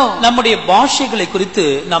కనిపించును. நம்முடைய భాషகளை குறித்து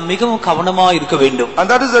நாம் மிகவும் கவனமா இருக்க வேண்டும். And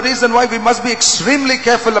that is the reason why we must be extremely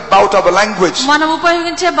careful about our language. మనం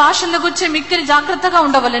ఉపయోగించే భాషల గురించి మిక్కిలి జాగ్రత్తగా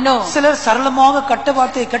ఉండవలెను. சிலர் சரளமாக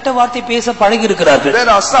கெட்ட வார்த்தை பேச பழகி இருக்கிறார்கள்.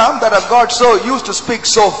 There are some that have got so used to speak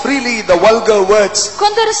so freely the vulgar words.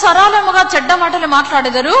 కొందరు సరళముగా చెడ్డ మాటలు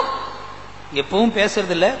మాట్లాడెదరు. எப்பவும்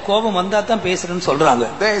பேசுறது இல்ல, கோபம் வந்தா தான் பேசுறேன்னு சொல்றாங்க.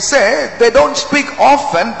 They say they don't speak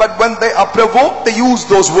often, but when they are provoked they use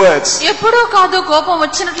those words. ఎప్పుడూ కాదు, కోపం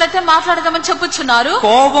వచ్చినట్లయితే మాట్లాడదామని చెప్పుచున్నారు.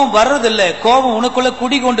 கோபம் வர்றதில்ல, கோபம் உனக்குள்ள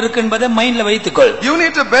குடிகொண்டிருக்கு என்பதை மைண்ட்ல வைத்துக்கொள். You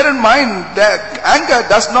need to bear in mind that anger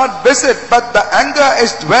does not visit, but the anger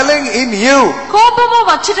is dwelling in you. కోపము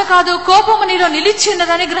వచ్చుట కాదు, కోపము నీలో నిలిచి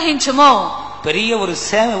ఉన్నదని గ్రహించుము. பெரிய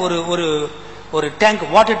ஒரு டேங்க்,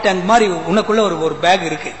 வாட்டர் டேங்க் மாதிரி உனக்குள்ள ஒரு பேக்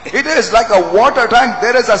இருக்கு. It is like a water tank.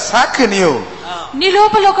 There is a sack in you. నీ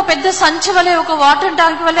లోపల ఒక పెద్ద సంచి వలె, ఒక వాటర్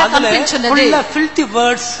ట్యాంక్ వలె కనిపించున్నది. full of filthy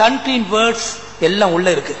words, unclean words எல்லாம் உள்ள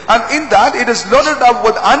இருக்கு. And in that it is loaded up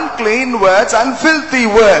with unclean words and filthy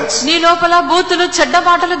words. నీ లోపల బూతులు చెడ్డ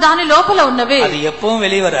మాటలు దాని లోపల ఉన్నవి. அது எப்பவும்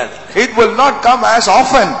வெளிய வராது. It will not come as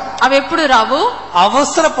often. అవి ఎప్పుడు రావు.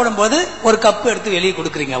 அவசரப்படும் போது ஒரு கப் எடுத்து வெளியே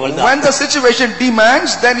கொடுக்குறீங்க அவ்வளவுதான். When the situation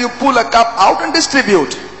demands, then you pull a cup out and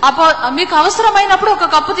distribute. அப்போ మీకు అవసరమైనప్పుడు ఒక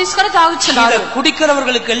కప్పు తీసుకొని తాగుచున్నారు.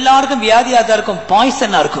 குடிக்கிறவர்களுக்கு எல்லாருக்கும் வியாதியா இருக்கும்,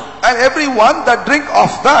 பாய்சனா இருக்கும். And everyone that drink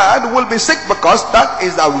of that will be sick because that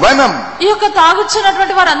is a venom. ఈ యొక్క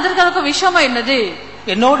తాగుచున్నటువంటి వారందరికీ ఒక విషయమైనది.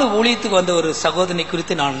 என்னோடு ஊழியத்துக்கு வந்த ஒரு சகோதரனை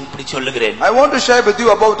குறித்து நான் இப்படி சொல்லுகிறேன். I want to share with you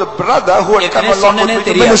about a brother who had come along with me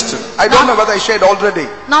to minister. I don't know whether I shared already.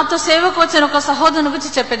 నాతో సేవకు వచ్చిన ఒక సహోదరుని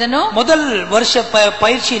గురించి చెప్పేదను. முதல் வருஷ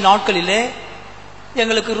பயிற்சி நாட்களிலே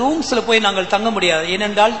எங்களுக்கு ரூம்ஸ்ல போய் நாங்கள் தங்க முடியாது.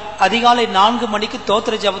 ஏனென்றால் அதிகாலை 4 மணிக்கு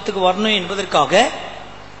தோத்திர ஜபத்துக்கு வரணும் என்பதற்காக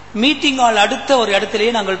மீட்டிங் ஹால் அடுத்த ஒரு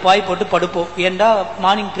இடத்திலேயே நாங்கள் பாய் போட்டு படுப்போம். ஏண்டா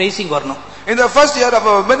மார்னிங் பிரேசிங் வரணும். In the first year of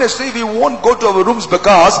our ministry, we won't go to our rooms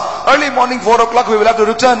because early morning 4 o'clock we will have to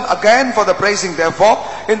return again for the praising. Therefore,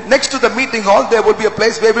 next to the meeting hall there will be a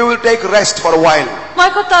place where we will take rest for a while. మా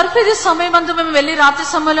యొక్క తర్ఫీదు సమయమందు మేము వెళ్లి రాత్రి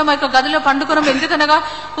సమయంలో మా యొక్క గదిలో పండుకొనం. ఎందుకనగా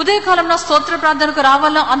ఉదయకాలంలో స్తోత్ర ప్రార్థనకు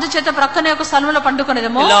రావాలో అందుచేత ప్రక్కనే ఒక స్థలంలో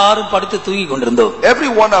పండుకొనేదము. எல்லாரும் படுத்து தூங்கி கொண்டிருந்தோம்.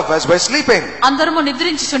 Every one of us were sleeping. అందరము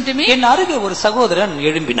నిద్రించుచుంటిమి. என் அருகே ஒரு சகோதரன்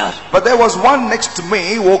எழும்பினார். But there was one next to me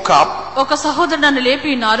woke up. ఒక సహోదరుడు నన్ను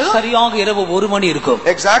లేపినారు. சரியாக இரவு 1 மணி இருக்கும்.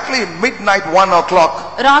 Exactly midnight 1 o'clock.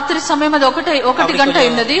 రాత్రి సమయం అది 1 గంట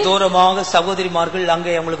ఉన్నది. దూరமாக సహోదరిமார்கள்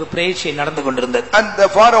అங்கே அவங்களுக்கு பிரேயர் நடந்து கொண்டிருந்தது. And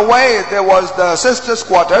far away there was the sisters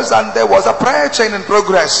quarters and there was a prayer chain in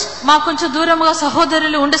progress. మా కొంచెం దూరముగా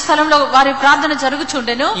సహోదరులు ఉండే స్థలంలో వారి ప్రార్థన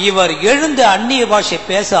జరుగుచుండెను. இவர் எழுந்து அந்நிய பாஷை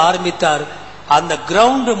பேச ஆரம்பித்தார். அந்த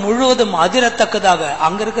கிரவுண்ட் முழுவதும் அதிரத்தக்கதாக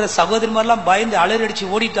அங்க இருக்கிற சகோதரிமாரெல்லாம் பயந்து அலறடிச்சு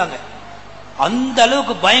ஓடிட்டாங்க. அந்த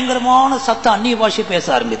அளவுக்கு பயங்கரமான சத்தம் அந்நிய பாஷை பேச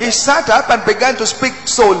ஆரம்பித்தார். He sat up and began to speak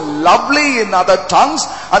so lovely in other tongues,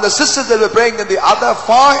 and the sisters that were praying in the other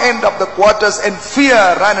far end of the quarters in fear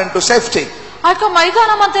ran into safety. ఆ యొక్క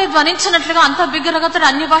మైదానం అంతా ధ్వనించినట్లుగా అంత బిగ్గరగా అతడు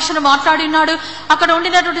అన్య భాషను మాట్లాడినాడు. అక్కడ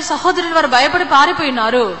ఉండినటువంటి సహోదరులు వారు భయపడి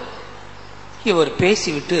పారిపోయినారు. இவர்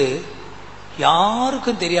பேசிவிட்டு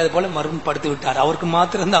யாருக்கும் தெரியாத போல மறுபடியும் படுத்து விட்டார். அவருக்கு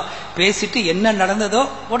மாத்திரம்தான் பேசிட்டு என்ன நடந்ததோ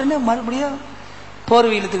உடனே மறுபடியும்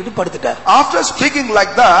போர்வை இழுத்துக்கிட்டு படுத்துட்டார். After speaking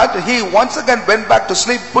like that, he once again went back to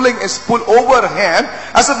sleep, pulling his pull over him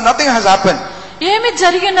as if nothing has happened. ఏమి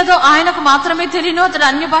జరిగినదో ఆయనకు మాత్రమే తెలియను. అతడు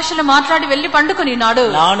అన్య భాషలో మాట్లాడి వెళ్లి పండుకొనినాడు.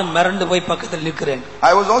 నాను మిరండు పోయి పక్కన నిల్లుக்கிறேன்.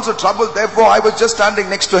 I was also troubled, therefore I was just standing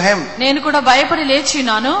next to him. నేను కూడా భయపడి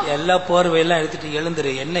లేచినాను. எல்லா போர்வை எல்லாம் எடுத்துட்டு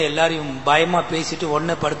எழுந்துரு, என்ன எல்லாரையும் பயமா பேசிட்டு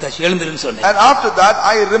உடனே படுத்தாச்சு, எழுந்துருன்னு சொன்னேன். And after that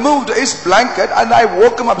I removed his blanket and I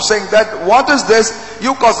woke him up saying that what is this?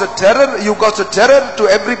 You caused a terror to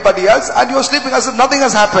everybody else and you are sleeping as if nothing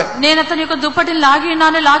has happened. నేను అతని యొక్క దుప్పటిని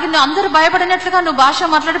లాగినాను. అందరూ భయపడినట్లుగా నువ్వు భాష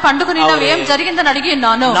మాట్లాడి పండుకొనినావు, ఏం జరిగిందని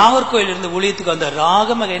అడిగినాను. நாகர்கோயில் இருந்து ஊழியத்துக்கு வந்த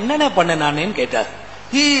ராகமக என்னென்ன பண்ண நானேன்னு கேட்டார்.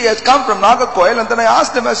 He has come from Nagarkoil and then I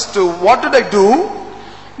asked him as to what did I do?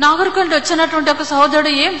 Nagercoil వచ్చినటువంటి ఒక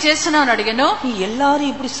సహోదరుడు ఏం చేస్తున్నావు అని అడిగాను. எல்லாரும்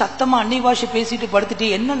இப்படி சத்தமா அந்நிய பாஷை பேசிட்டு படுத்துட்டு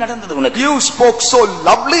என்ன நடந்தது உனக்கு? You spoke so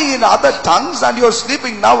lovely in other tongues and you are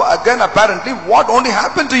sleeping now again apparently. What only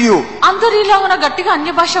happened to you? అందరూ ఇలాగున గట్టిగా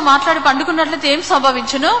అన్య భాష మాట్లాడి పండుకున్నట్లయితే ఏం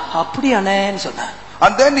సంభవించును? அப்படியானேன்னு சொன்னார்.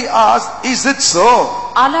 And then he asked, is it so?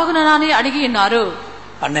 అలాగునని అడిగి ఉన్నారు.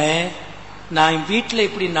 அண்ணே, நான் வீட்டுல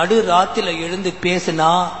இப்படி நடு ராத்திரில எழுந்து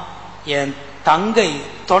பேசினா என் தங்கை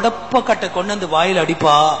தொடப்ப கட்ட கொண்டு வந்து வாயில்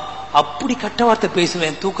அடிப்பா, அப்படி கட்ட வார்த்தை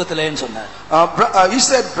பேசுவேன் தூக்கத்துலன்னு சொன்னார். He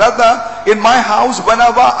said, brother, in my house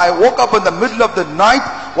whenever I woke up in the middle of the night,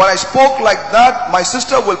 when I spoke like that, my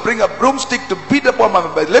sister will bring a broomstick to beat upon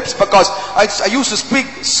my lips because I used to speak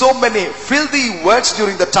so many filthy words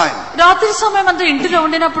during the time. రాత్రి సమయం అంతా ఇంటిలో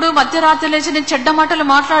ఉండినప్పుడు మధ్యరాత్రి లేచి నేను చెడ్డ మాటలు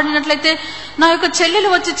మాట్లాడినట్లయితే నా యొక్క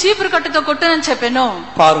చెల్లెలు వచ్చి చీపురు కట్టుతో కొట్టనని చెప్పాను.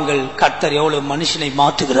 பாருங்கள், கர்த்தர் எவ்வளவு மனுஷனை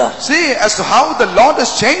மாற்றுகிறார். See as to how the Lord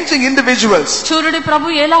is changing individuals. చూరుడి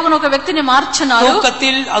ప్రభు ఎలాగో ఒక వ్యక్తిని మార్చున్నారు.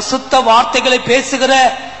 தூக்கத்தில் அசுத்த வார்த்தைகளை பேசுகிற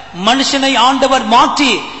மனுஷனை ஆண்டவர்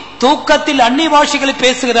மாற்றி தூக்கத்தில் அந்நிய பாஷைகளை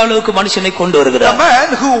பேசுகிற அளவுக்கு மனுஷனை கொண்டு வருகிறார். The man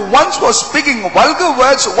who once was speaking vulgar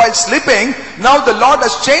words while sleeping, now the Lord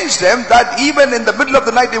has changed him that even in the middle of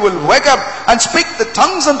the night he will wake up and speak the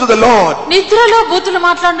tongues unto the Lord. నిద్రలో బూతులు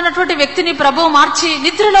మాట్లాడినటువంటి వ్యక్తిని ప్రభువు మార్చి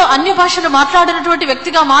నిద్రలో అన్య భాషలు మాట్లాడినటువంటి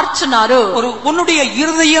వ్యక్తిగా మార్చున్నారు. உன்னுடைய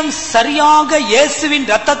இருதயம் சரியாக இயேசுவின்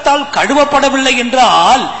இரத்தத்தால் கழுவப்படவில்லை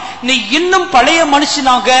என்றால் நீ இன்னும் பழைய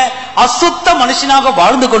மனுஷனாக அசுத்த மனுஷனாக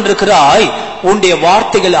வாழ்ந்து கொண்டிருக்கிறாய். உன்னுடைய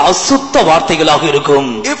வார்த்தைகள் அசுத்த வார்த்தைகளாக இருக்கும்.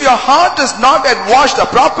 If your heart is not yet washed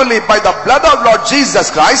properly by the blood of Lord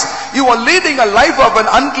Jesus Christ, you are leading a life of an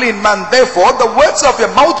unclean man. Therefore the words of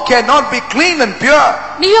your mouth cannot be clean and pure.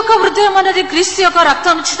 నీ యొక్క హృదయం అనేది క్రీస్తు యొక్క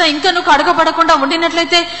రక్తం చేత ఇంకా నువ్వు కడగబడకుండా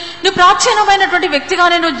ఉండినట్లయితే నువ్వు ప్రాచీనమైనటువంటి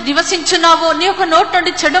వ్యక్తిగానే నువ్వు నివసించున్నావు. నీ యొక్క నోటి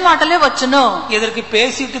నుండి చెడు మాటలే వచ్చును. இதற்கு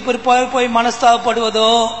பேசிட்டு போய் மனஸ்தாபப்படுவதோ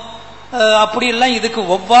அப்படி எல்லாம் இதுக்கு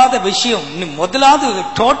ஒவ்வாத விஷயம். முதலாவது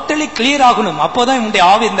டோட்டலி கிளியர் ஆகணும். அப்போதான் உன்னுடைய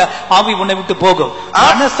ஆவி, இந்த ஆவி உன்னை விட்டு போகும்.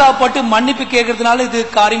 மனசாப்பட்டு மன்னிப்பு கேட்கறதுனால இது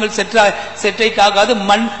காரியங்கள் செட்டைக்கு ஆகாது.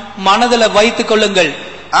 மனதில் வைத்துக் கொள்ளுங்கள்.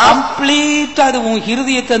 கம்ப்ளீட்டா அது உன்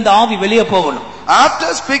இருதயத்தை அந்த ஆவி வெளியே போகணும். After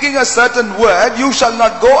speaking a certain word, you shall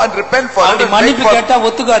not go and repent for it. மன்னிப்பு கேட்டா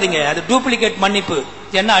ஒத்துக்காதீங்க. அது டூப்ளிகேட் மன்னிப்பு.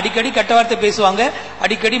 ஏன்னா அடிக்கடி கெட்ட வார்த்தை பேசுவாங்க,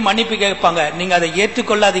 அடிக்கடி மன்னிப்பு கேட்பாங்க. நீங்க அதை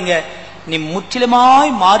ஏற்றுக்கொள்ளாதீங்க. நீ முற்றிலுமாய்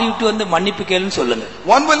மாறிவிட்டு வந்து மன்னிப்பு கேளுன்னு சொல்லுங்க.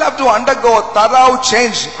 One will have to undergo thorough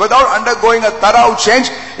change. Without undergoing a thorough change,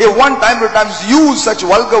 if one time or times use such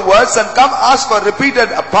vulgar words and come ask for repeated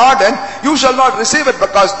pardon, you shall not receive it,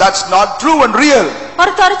 because that's not true and real.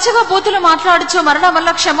 వారు తరచుగా బూతులు మాట్లాడచ్చు, మరణం వల్ల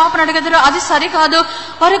క్షమాపణ అడగదురు, అది సరికాదు.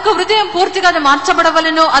 వారి యొక్క హృదయం పూర్తిగా అది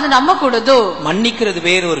మార్చబడవలెను, అది నమ్మకూడదు. మన్నిக்கிறது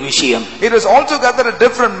వేరే ஒரு விஷயம். It is altogether a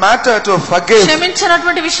different matter to forgive.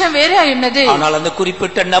 క్షమించినటువంటి విషయం వేరే అయి ఉన్నది. ஆனால் அந்த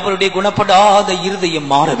குறிப்பிட்ட நபருடைய குணப்படாத இருதயம்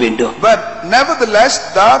மாற வேண்டும். But nevertheless,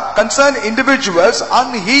 the concerned individuals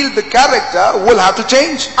unhealed character will have to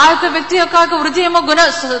change. ఆ యొక్క వ్యక్తి యొక్క హృదయము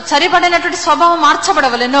సరిపడినటువంటి స్వభావం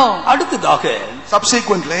మార్చబడవలెను. அடுத்ததாக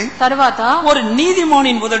subsequently, తర్వాత ஒரு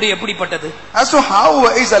நீதிமானின் உதடு எப்படிப்பட்டது? as to how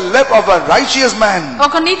is a lip of a righteous man.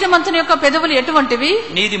 ఒక నీతిమంతుని యొక్క పెదవులు ఎటువంటివి?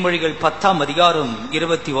 நீதிமொழிகள் 10th அதிகாரம்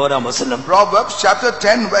 21వ వచనం. Proverbs chapter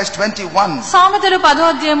 10 verse 21. సామెతలు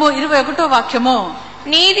 10వ అధ్యాయము 21వ వాక్యము.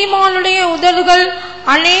 நீதிமானுடைய உதடுகள்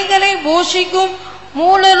அநேகரை போஷிக்கும்,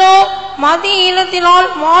 மூலரோ மதி ஈனத்தினால்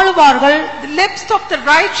வாழுவார்கள். The lips of the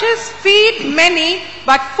righteous feed many,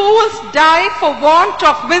 but fools die for want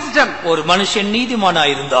of wisdom. ஒரு மனுஷன்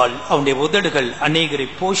நீதிமானாயிருந்தால் அவனுடைய உதடுகள் அநேகரை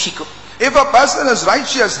போஷிக்கும். If a person is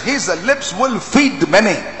righteous, his lips will feed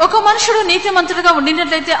many. ఒక మనుషుడు నీతిమంతుడిగా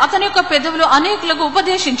ఉండినట్లయితే అతని యొక్క పెదవులు అనేకులకు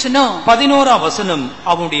ఉపదేశించును. 11వ వచనం,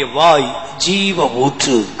 அவனுடைய வாய் ஜீவ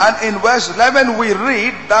ஊற்று. And in verse 11 we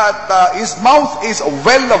read that his mouth is a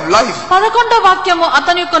well of life. 11వ వాక్యము,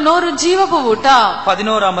 అతని యొక్క నోరు జీవపు ఊట.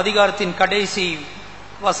 11th அதிகாரத்தின் கடைசி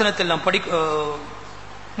வசனத்தில் நாம்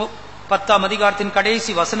 10th அதிகாரத்தின்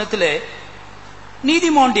கடைசி வசனத்திலே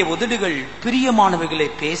நீதிமானுடைய உதடுகள் பிரியமானவைகளை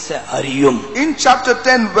பேச அறியும். In chapter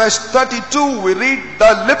 10 verse 32 we read, the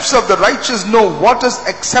lips of the righteous know what is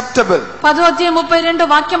acceptable. 10వ అధ్యాయం 32వ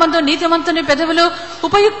వాక్యమందు నీతిమంతుని పెదవులు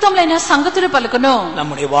ఉపయుక్తములైన సంగతులు పలుకును.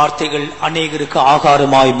 நம்முடைய வார்த்தைகள் அநேகருக்கு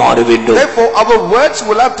ஆகாரமாய் மாற வேண்டும். Therefore our words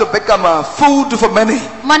will have to become a food for many.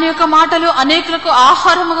 మన యొక్క మాటలు అనేకులకు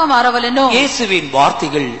ఆహారముగా మారవలెను. இயேசுவின்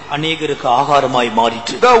வார்த்தைகள் அநேகருக்கு ஆகாரமாய்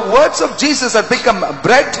மாறிற்று. The words of Jesus have become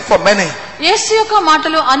bread for many. యేసు యొక్క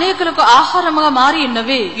మాటలు అనేకులకు ఆహారముగా మారి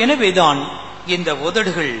ఉన్నవి. எனவேதான் இந்த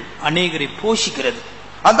உதடுகள் அநேகரை போஷிக்கிறது.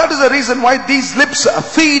 And that is the reason why these lips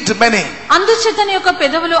feed many. అందుచేతని యొక్క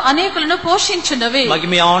పెదవులు అనేకులను పోషించున్నవి.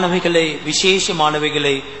 மகிமையானவைகளை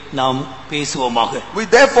விசேஷமானவைகளை நாம் பேசுவோமாக. We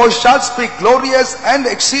therefore shall speak glorious and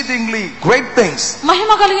exceedingly great things.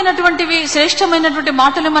 మహిమ కలిగినటువంటివి శ్రేష్టమైనటువంటి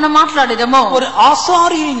మాటలు మనం మాట్లాడేదము. ஒரு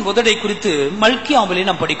ஆசாரியரின் உதடை குறித்து மல்கியாவிலே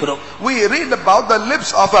நாம் படிக்கிறோம். We read about the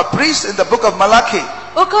lips of a priest in the book of Malachi.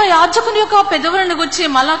 ఒక యాజకుని యొక్క పెదవులను గురించి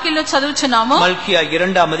మలాకీలో చదువుచున్నాము. மல்கியா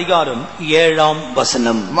 2th அதிகாரம் 7th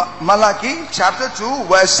வசனம். Malachi chapter 2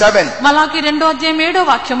 verse 7. మలాకీ 2వ అధ్యాయం 7వ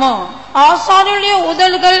వాక్యము. ஆசாரியனுடைய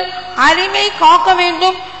உதடுகள் அறிவை காக்க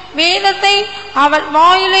வேண்டும், வேதத்தை அவன்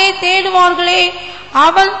வாயிலே தேடுவார்களே,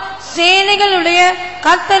 அவன் சேனைகளுடைய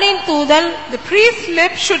கர்த்தரின் தூதன். The priest's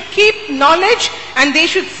lips should keep knowledge, and they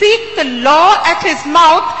should seek the law at his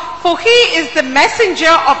mouth, for he is the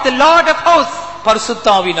messenger of the Lord of hosts.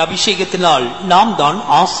 பரிசுத்தாவின் அபிஷேகத்தினால் நாம் தான்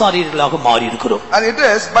ஆசாரியர்களாக மாறி இருக்கிறோம். And it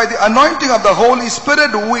is by the anointing of the Holy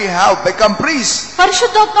Spirit we have become priests.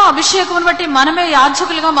 పరిశుద్ధాత్మ అభిషేకమును బట్టి మనమే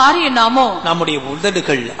యాజకులుగా మారి ఉన్నాము. நம்முடைய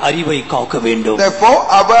உதடுகள் அறிவை காக்க வேண்டும். Therefore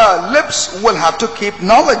our lips will have to keep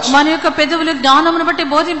knowledge. మన యొక్క పెదవులు జ్ఞానమును బట్టి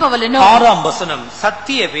బోధింపవలెను. 6th வசனம்,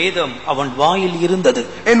 சத்திய வேதம் அவன் வாயில் இருந்தது.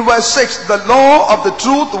 In verse 6, the law of the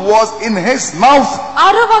truth was in his mouth.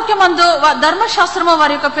 6వ వాక్యమందు ధర్మశాస్త్రము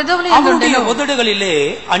వారి యొక్క పెదవుల యందు அவனுடைய ఉండెను. உதடுகளிலே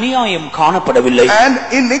அநியாயம் காணப்படவில்லை. And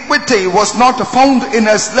iniquity was not found in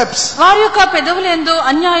his lips. వారి యొక్క పెదవుల యందు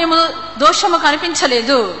అన్యాయము దోషము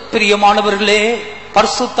కనిపించలేదు. பிரியமானவர்களே,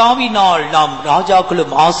 பரிசுத்தாவினால் நாம்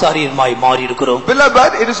ராஜாக்களும் ஆசாரியருமாய் மாறி இருக்கிறோம்.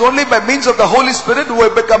 Beloved, it is only by means of the Holy Spirit who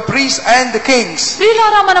have become priests and kings.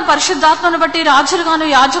 ప్రియులారా, మనం పరిశుద్ధాత్మను బట్టి రాజులుగాను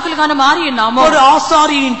యాజకులుగాను మారి ఉన్నాము. ஒரு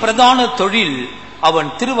ஆசாரியரின் பிரதான தொழில் அவன்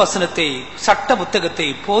திருவசனத்தை, சட்ட புத்தகத்தை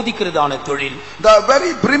போதிக்கிறதான தொழில். The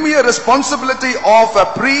very premier responsibility of a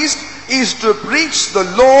priest is to preach the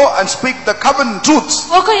law and speak the covenant truths.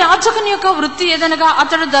 ఒక యాజకుని యొక్క వృత్తి ఏదనగా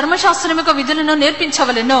అతడు ధర్మశాస్త్రం యొక్క విధులను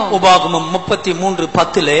నేర్పించవలెను. உபாகமம்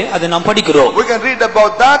 33:10 அதை நாம் படிக்கிறோம். We can read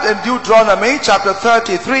about that in Deuteronomy chapter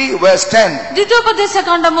 33 verse 10. ద్వితీయోపదేశ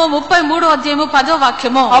కాండము 33వ అధ్యాయము 10వ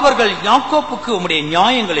వాక్యము. அவர்கள் யாக்கோப்புக்கு உம்முடைய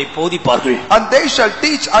நியாயங்களை போதிப்பார்கள். And they shall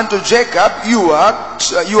teach unto Jacob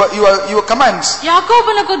your commands.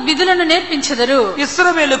 యాకోబునకు విధులను నేర్పించెదరు.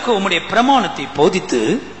 இஸ்ரவேலுக்கு உம்முடைய பிரமாணத்தை போதித்து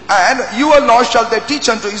And your law shall they teach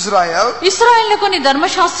unto Israel. ఇశ్రాయేలుకు నీ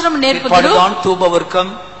ధర్మశాస్త్రం నేర్పుదురు. படுதான்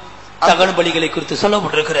தூபவர்க்கம் தகன பலிகளை குறித்து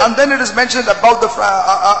சொல்லப்பட்டிருக்கிறது. And then it is mentioned about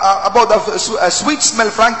the sweet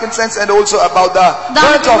smell, frankincense, and also about the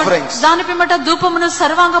burnt offerings. దాని పిమ్మట ధూపమును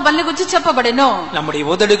సర్వాంగ బలి గురించి చెప్పబడెను. நம்முடைய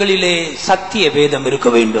உதடுகளிலே சத்திய வேதம் இருக்க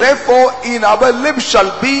வேண்டும். Therefore in our lips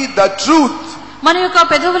shall be the truth. మన యొక్క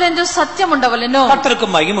పెదవులందు సత్యం ఉండవలెను. கர்த்தருக்கு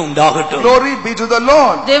மகிமை உண்டாகட்டும். Glory be to the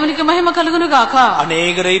Lord. దేవునికి మహిమ కలుగును గాక.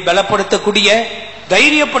 அநேகரை பலப்படுத்தக்கூடிய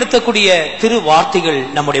தைரியப்படுத்தக்கூடிய திரு வார்த்தைகள்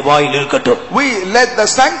நம்முடைய வாயில் இருக்கட்டும். We let the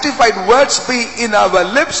sanctified words be in our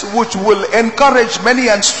lips, which will encourage many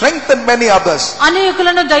and strengthen many others.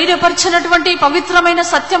 అనేకులను ధైర్యపరచినటువంటి పవిత్రమైన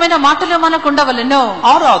సత్యమైన మాటలు మనకు ఉండవలెను.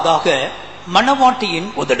 ஆறாவதாக மணவாட்டியின்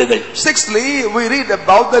உதடுகள். Sixthly, we read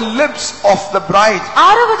about the lips of the bride.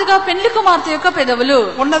 ఆరవదిగా పెళ్లి కుమార్తె యొక్క పెదవులు.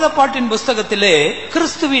 உன்னத பாட்டின் புஸ்தகத்திலே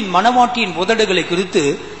கிறிஸ்துவின் மணவாட்டியின் உதடுகளை குறித்து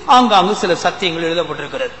ஆங்காங்கு சில சத்தியங்கள்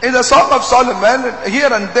எழுதப்பட்டிருக்கிறது. In the Song of Solomon,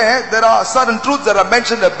 here and there are certain truths that are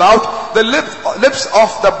mentioned about the lips of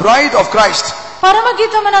the bride of Christ.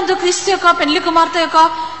 పరమగీతమనందు క్రీస్తు యొక్క పెళ్లి కుమార్తె యొక్క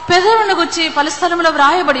పెదవులను గురించి పలు స్థలములో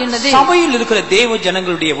వ్రాయబడి ఉన్నది. சபையில் இருக்கிற தேவ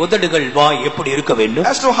ஜனங்களுடைய உதடுகள் வாய் எப்படி இருக்க வேண்டும்?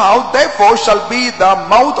 As to how therefore shall be the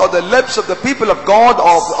mouth or the lips of the people of God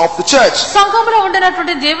of the church. సంఘములో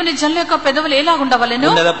ఉండనటువంటి దేవుని జనుల యొక్క పెదవులు ఎలా ఉండవలెను?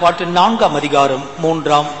 உன்னத பாட்டு 4ஆம் அதிகாரம்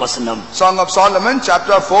 3ஆம் வசனம். Song of Solomon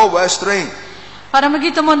chapter 4 verse 3.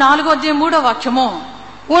 పరమగీతము 4వ అధ్యాయం 3వ వాక్యము.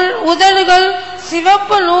 உன் உதடுகள்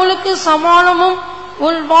சிவப்பு நூலுக்கு சமானமும்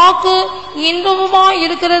உன் வாக்கு இன்பமுமாய்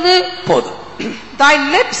இருக்கிறது. போதும். Thy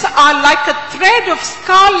lips are like a thread of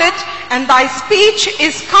scarlet, and thy speech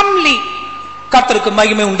is comely. கர்த்தருக்கு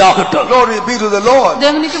மகிமை உண்டாகட்டும். Glory be to the Lord.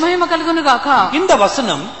 దేవునికి మహిమ కలుగును గాక. இந்த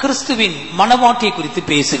வசனம் கிறிஸ்துவின் மணவாட்டியை குறித்து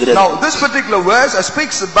பேசுகிறது. Now this particular verse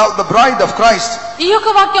speaks about the bride of Christ. ఈ యొక్క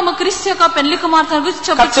వాక్యము క్రీస్తు యొక్క పెళ్లి కుమార్తెను గురించి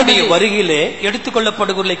கர்த்தருடைய చెప్పుచున్నది. வருகையிலே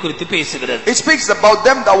எடுத்துக்கொள்ளப்படுகிறதை குறித்து பேசுகிறது. It speaks about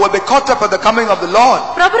them that will be caught up at the coming of the Lord.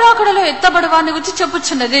 ప్రభురాకడలో ఎత్తబడువాని గురించి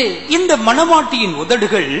చెప్పుచున్నది. இந்த மணவாட்டியின்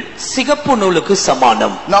உதடுகள் சிகப்பு நூலுக்கு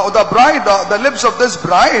சமானம். Now the bride, the lips of this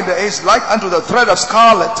bride is like unto the thread of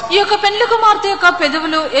scarlet. ఈ యొక్క పెళ్లి కుమార్తె యొక్క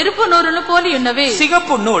పెదవులు ఎరుపు నూలును పోలి ఉన్నవి.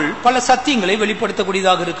 சிகப்பு நூல் பல சத்தியங்களை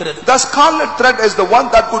வெளிப்படுத்தக்கூடியதாக இருக்கிறது. The scarlet thread is the one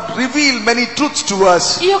that could reveal many truths to us.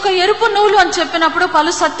 ఈ యొక్క ఎరుపు నూలు అని చెప్పినప్పుడు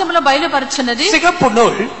పలు సత్యములు బయలుపరచున్నది. சிகப்பு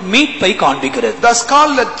நூல் மீட்பை காண்பிக்கிறது. The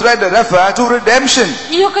scarlet thread refer to redemption.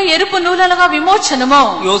 ఈ యొక్క ఎరుపు నూలనగా విమోచనము.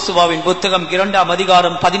 யோசுவாவின் புத்தகம் 2ஆம்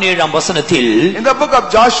அதிகாரம் 17ஆம் வசனத்தில் In the book of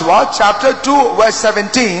Joshua chapter 2 verse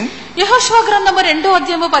 17, యెహోషువ గ్రంథము 2వ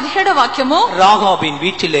అధ్యాయము 17వ వాక్యము. ராகாபின்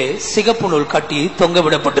வீட்டிலே சிகப்பு நூல் கட்டி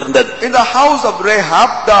தொங்கவிடப்பட்டிருந்தது. in the house of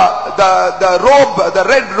Rahab, the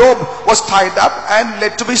red robe was tied up and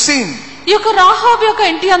led to be seen. ఈ యొక్క రాహాబు యొక్క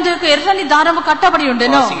ఇంటి అందు యొక్క ఎర్రని దారము కట్టబడి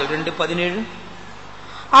ఉండెను. வாசிகள் 2:17.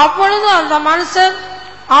 அப்பொழுது அந்த மனுஷர்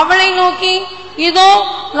அவளை நோக்கி, இதோ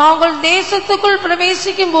நாங்கள் தேசத்துக்குள்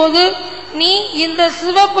பிரவேசிக்கும் போது நீ இந்த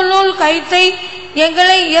சிவப்பு நூல் கயிற்றை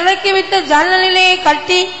எங்களை இறக்கிவிட்ட ஜன்னலிலே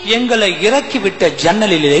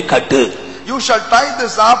கட்டு. You shall tie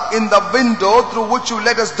this up in the window through which you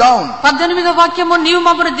let us down. 18వ వాక్యము, నీవు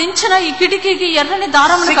మమ్మను దించిన ఈ కిటికీకి ఎర్రని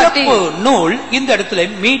దారమును కట్టి. சிகப்பு நூல் இந்த இடத்துல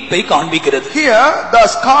மீட்பை காண்பிக்கிறது. Here the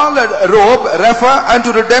scarlet robe refer unto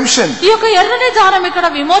redemption. ఈ యొక్క ఎర్రని దారం ఇక్కడ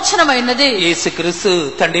విమోచనమైనది. இயேசு கிறிஸ்து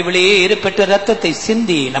தன்னுடைய விலையேறப்பெற்ற இரத்தத்தை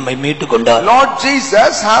சிந்தி நம்மை மீட்டுக் கொண்டார். Lord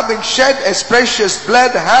Jesus, having shed his precious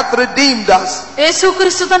blood, hath redeemed us.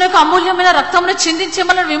 యేసుక్రీస్తు తన యొక్క అమూల్యమైన రక్తమును చిందించి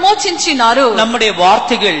మనల్ని విమోచించినారు. நம்முடைய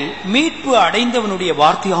వార్తகள் மீட்பு அடைந்தவனுடைய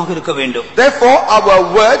வார்த்தையாக இருக்க வேண்டும். Therefore our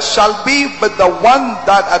words shall be with the one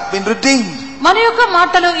that hath been redeemed. మన యొక్క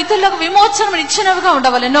మాటలు ఇతరులకు విమోచనం ఇచ్చినవిగా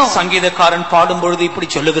ఉండవలెను. సంగీతకారన్ పాடும் பொழுது இப்படி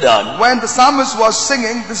சொல்லுகிறான். When the psalmist was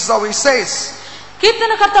singing, this is how he says.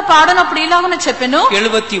 కీర్తనకర్త పాడనప్పుడు ఇలాగనే చెప్పెను.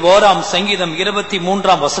 71ஆம் சங்கீதம்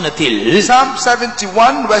 23ஆம் వచనத்தில் Psalm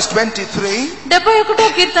 71 verse 23. 71వ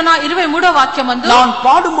కీర్తన 23వ వాక్యమందు, நான்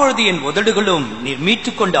பாடும் பொழுது என் உதடுகளும் நீர்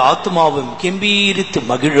மீட்டுக்கொண்ட ஆத்துமாவும் கெம்பீரித்து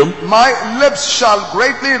மகிழும். My lips shall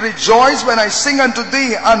greatly rejoice when I sing unto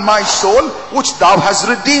thee, and my soul which thou hast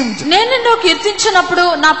redeemed. నేను నిన్ను కీర్తించినప్పుడు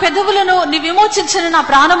నా పెదవులను నీ విమోచించిన నా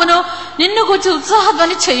ప్రాణమును నిన్ను గూర్చి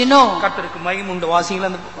ఉత్సాహధ్వని చేయును. கர்த்தருக்கு மகிமை உண்டு. வாசிங்கள்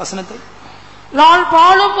அந்த வசனத்தை. நான்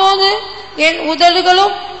பாடும்போது என்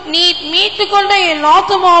உதடுகளும் நீ மீட்டுக்கொண்ட என்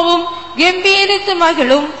ஆத்துமாவும் கம்பீரித்து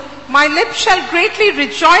மகிழும். My lips shall greatly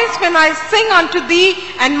rejoice when I sing unto thee,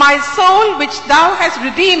 and my soul which thou hast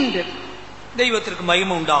redeemed. தெய்வத்திற்கு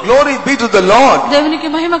மகிமை உண்டாகும். Glory be to the Lord. దేవునికి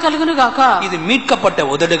మహిమ కలుగును గాక. இது மீட்கப்பட்ட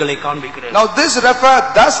உதடுகளை காண்பிக்கிறது. Now this refer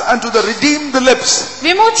thus unto the redeemed lips.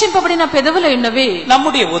 విమోచింపబడిన పెదవులు ఉన్నవి.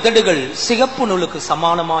 நம்முடைய உதடுகள் சிகப்பு நூலுக்கு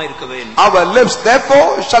சமானமாக இருக்க வேண்டும். Our lips therefore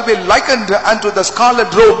shall be likened unto the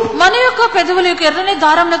scarlet robe. మన యొక్క పెదవులు యొక్క ఎర్రని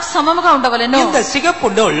దారములకు సమముగా ఉండవలెను. இந்த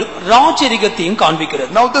சிகப்பு நூல் ராஜரிகத்தையும்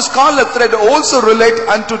காண்பிக்கிறது. Now the scarlet thread also relate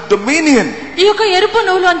unto dominion. ఈ యొక్క ఎరుపు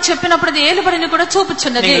నూలు అని చెప్పినప్పుడు అది ఏలుబడిని కూడా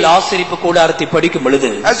చూపుచున్నది. நீங்கள் ஆசரிப்பு கூடாரத்தை படிக்கும் பொழுது,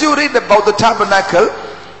 As you read about the tabernacle,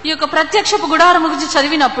 ఈ యొక్క ప్రత్యక్షపు గుడారము గురించి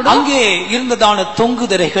చదివినప్పుడు அங்கே இருந்ததான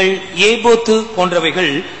தொங்குதிரைகள், ஏபோத்து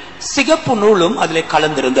போன்றவைகள் சிகப்பு நூலும் அதிலே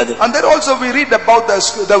கலந்திருந்தது. and then also we read about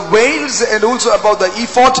the veils and also about the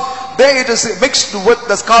ephod. There it is mixed with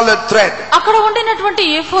the scarlet thread. అక్కడ ఉండినటువంటి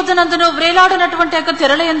ఏఫోదునందును వ్రేలాడినటువంటి యొక్క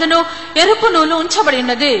తెరలయందును ఎరుపు నూలు ఉంచబడి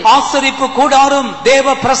ఉన్నది. ஆசரிப்பு கூடாரம்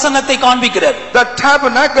தேவ பிரசன்னத்தை காண்பிக்கிறது. The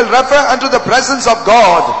tabernacle refer unto the presence of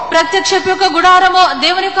God. ప్రత్యక్షపు యొక్క గుడారము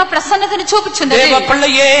దేవుని యొక్క ప్రసన్నతని చూపుచున్నది. தேவ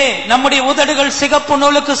பிள்ளையே, நம்முடைய உதடுகள் சிகப்பு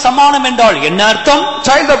நூலுக்கு சமானம் என்றால் என்ன அர்த்தம்?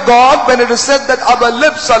 Child of God, when it is said that our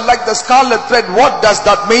lips are like the scarlet thread, what does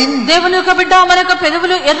that mean? దేవుని యొక్క బిడ్డ మన యొక్క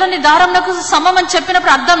పెదవులు ఎర్రని దారములకు సమం అని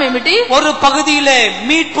చెప్పినప్పుడు అర్థం ఏమిటి? ஒரு பகுதியிலே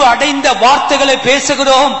மீட்பு அடைந்த வார்த்தைகளை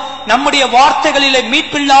பேசுகிறோம். நம்முடைய வார்த்தைகளிலே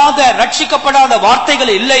மீட்பில்லாத ரட்சிக்கப்படாத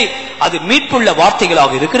வார்த்தைகள் இல்லை, அது மீட்புள்ள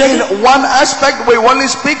வார்த்தைகளாக இருக்கிறது. In one aspect we only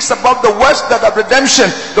speaks about the words that of redemption.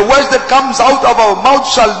 The words that comes out of our mouth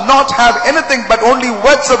shall not have anything but only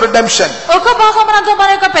words of redemption. ఒక భాగమునందు మన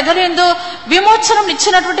యొక్క పెదవులందు విమోచనం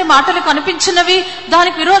ఇచ్చినటువంటి మాటలు కనిపించినవి,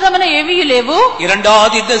 దానికి విరోధమైన ఏమీ లేవు.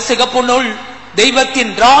 இரண்டாவது, இந்த சிகப்பு நூல்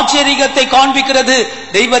தெய்வத்தின் ராஜரிகத்தை காண்பிக்கிறது,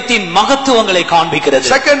 தெய்வத்தின் மகத்துவங்களை காண்பிக்கிறது.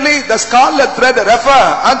 Secondly, the scarlet thread refer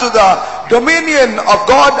unto the dominion of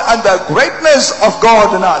God and the greatness of God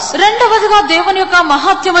in us. రెండవదిగా దేవుని యొక్క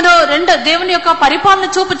మహత్యమును, దేవుని యొక్క పరిపాలన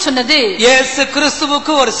చూపుచున్నది. இயேசு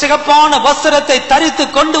கிறிஸ்துவுக்கு ஒரு சிகப்பான வஸ்திரத்தை தரித்து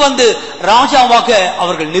கொண்டு வந்து ராஜாவாக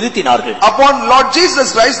அவர்கள் நிறுத்தினார்கள். Upon Lord Jesus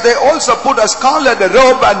Christ they also put a scarlet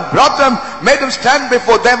robe and brought him, made him stand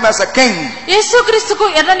before them as a king. యేసుక్రీస్తుకు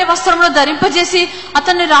ఎర్రని వస్త్రమును ధరింపజేసి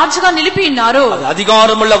అతన్ని రాజుగా నిలిపి ఉన్నారు. அது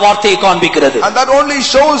அதிகாரமுள்ள வார்த்தையை காண்பிக்கிறது. And that only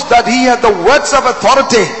shows that he had the words of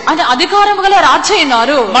authority. అది అధికారము గల రాజు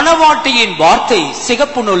అయినారు. மணவாட்டியின் வார்த்தை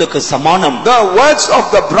சிகப்பு நூலுக்கு சமானம். The words of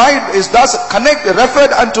the bride is thus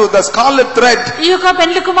referred unto the scarlet thread. ఈ యొక్క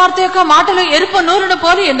పెళ్లి కుమార్తె యొక్క మాటలు ఎరుపు నూలును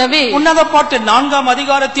పోలి ఉన్నవి. உன்னத பாட்டு 4ஆம்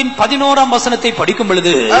அதிகாரத்தின் 11ஆம் வசனத்தை படிக்கும்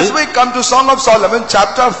பொழுது, As we come to Song of Solomon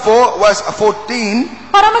chapter 4 verse 14,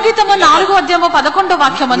 పరమగీతము 4వ అధ్యాయము 11వ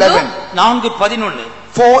వాక్యమందు 4:11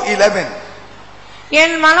 4:11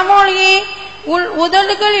 என் மனமொழியே, உன்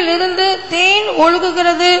உதடுகளில் இருந்து தேன்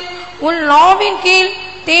ஒழுகுகிறது, உன் நாவின் கீழ்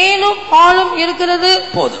தேனும் பாலும் இருக்கிறது.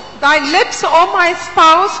 போதும். Thy lips, O my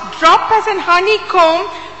spouse, drop as an honeycomb.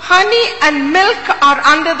 Honey and milk are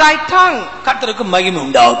under thy tongue. கர்த்தருக்கு மகிமை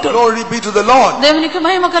உண்டாகட்டும். Glory be to the Lord. దేవునికి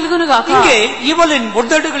మహిమ కలుగును గాక. இங்கே இவளின்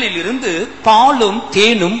உதடுகளில் இருந்து பாலும்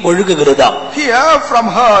தேனும் ஒழுகுகிறதா. Here from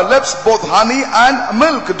her lips both honey and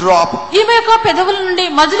milk drop. ఈమె యొక్క పెదవుల నుండి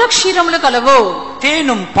మధుర క్షీరములు కలవు.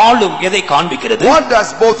 தேனும் பாலும் எதை காண்பிக்கிறது? What does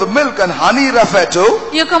both milk and honey refer to?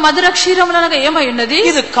 ఈ యొక్క మధుర క్షీరములు అనగా ఏమై ఉన్నది?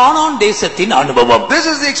 இது கானான் தேசத்தின் அனுபவம். This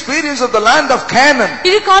is the experience of the land of Canaan.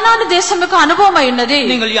 ఇది కానాను దేశం యొక్క అనుభవమై ఉన్నది.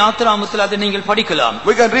 நீங்கள் யாத்திராமத்தில் அதை நீங்கள் படிக்கலாம்.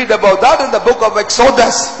 We can read about that in the book of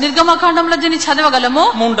Exodus. నిర్గమకాండంలో దీన్ని చదవగలము.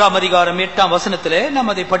 3ஆம் அதிகாரம் 8ஆம் வசனத்திலே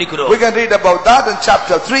நாம் அதை படிக்கிறோம். We can read about that in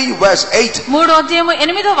chapter 3 verse 8. 3వ అధ్యాయము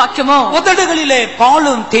 8వ వాక్యము. உதடுகளிலே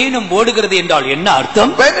பாலும் தேனும் ஓடுகிறது என்றால் என்ன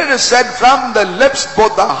அர்த்தம்? When it is said from the lips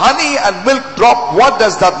both the honey and milk drop, what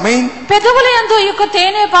does that mean? పెదవుల యందు ఈ యొక్క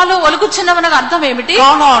తేనె పాలు ఒలుగుచున్నవనగా అర్థం ఏమిటి?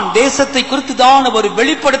 கானான் தேசத்தை குறித்து தான் ஒரு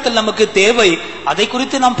வெளிப்படுத்தல் நமக்கு தேவை. அதை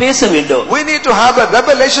குறித்து நாம் பேச வேண்டும். We need to have a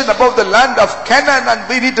revelation about the land of Canaan and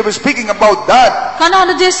we need to be speaking about that.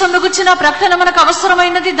 కనాను దేశంలో గుచ్చిన ప్రకటన మనకు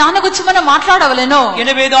అవసరమైనది, దాని గురించి మనం మాట్లాడవలెను.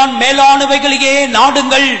 எனவேதான் மேலானவைகளையே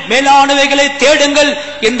நாடுங்கள், மேலானவைகளை தேடுங்கள்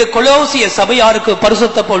என்று கொலோசிய சபையாருக்கு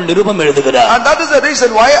பரிசுத்த பவுல் நிருபம் எழுதுகிறார். And that is the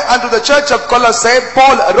reason why unto the church of Colossae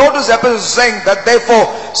Paul wrote his epistle saying that therefore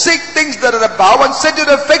seek things that are above and set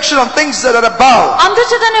your affection on things that are above.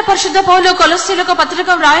 అందుచేతనే పరిశుద్ధ పౌలు కొలస్సీలకు పత్రిక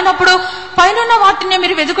రాయనప్పుడు పైనున్న వాటిని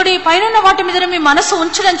మీరు వెదుకుడి, పైనున్న వాటి మీద మీ మనసు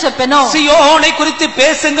ఉంచుడని చెప్పెను. சியோனை குறித்து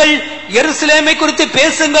பேசுங்கள், எருசலேமை குறித்து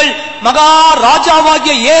பேசுங்கள், மகா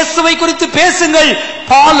ராஜாவாகிய இயேசுவை குறித்து பேசுங்கள்.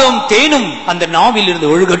 பாலும் தேனும் அந்த நாவில் இருந்து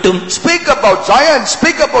ஒழுகட்டும். Speak about Zion,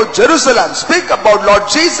 speak about Jerusalem, speak about Lord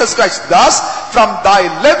Jesus Christ. Thus from thy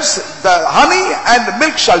lips the honey and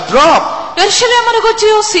milk shall drop. యెరూషలేమును గూర్చి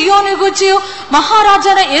సియోను గూర్చి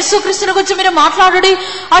మహారాజైన యేసుక్రీస్తును గూర్చి మీరు మాట్లాడుడి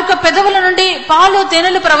ఆ యొక్క పెదవుల నుండి పాలు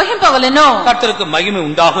తేనెలు ప్రవహింపవలెను. கர்த்தருக்கு மகிமை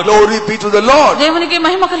உண்டாகட்டும். Glory be to the Lord. దేవునికి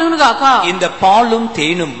మహిమ కలుగును గాక. இந்த பாலும்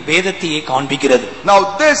தேனும் வேதத்தையே காண்பிக்கிறது. Now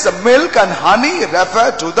this milk and honey refer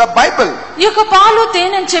to the Bible. ఈ యొక్క పాలు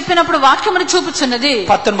తేనె అని చెప్పినప్పుడు వాక్యమును చూపుచున్నది.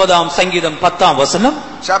 19 సంగీతం 10 వచనం.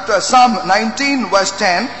 Chapter Psalm 19 verse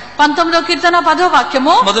 10. 19వ కీర్తన 10వ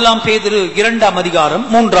వాక్యము. 1 పేతురు 2 அதிகாரம்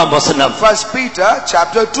 3 వచనం. 1 Peter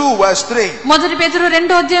chapter 2 verse 3. 1 పేతురు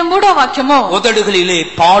 2వ అధ్యాయం 3వ వాక్యము. உதடுகளிலே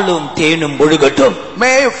பாலும் தேனும் ஒழுகட்டும்.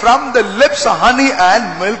 May from the lips honey and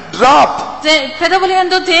milk drop.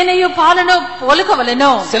 పెదవులందు తేనెయు పాలను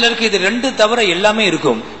ఒలుకవలెను. சிலருக்கு இது ரெண்டு தவிர எல்லாமே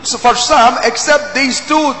இருக்கும். So for some except these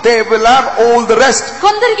two they will have all the rest.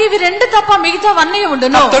 కొందరికి ఇవి రెండు తప్ప మిగతావన్నీ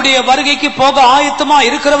ఉండును. கர்த்தருடைய வருகைக்கு போக ஆயத்தமா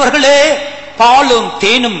இருக்கிறவர்களே பாலும்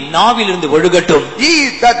தேனும் நாவிலிருந்து ஒழுகட்டும். Ye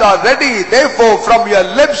that are ready therefore from your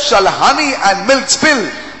lips shall honey and milk spill.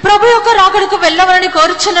 ప్రభు యొక్క రాకడకు వెళ్ళవలని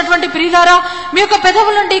కోరుచున్నటువంటి ప్రియులారా మీ యొక్క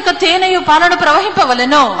పెదవుల నుండి ఇక తేనెయు పాలను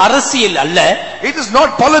ప్రవహింపవలెను. அரசியல் அல்ல. It is not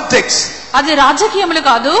politics. అది రాజకీయములు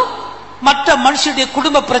కాదు. மற்ற மனுஷருடைய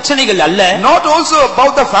குடும்ப பிரச்சனைகள் அல்ல. Not also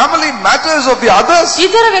about the family matters of the others.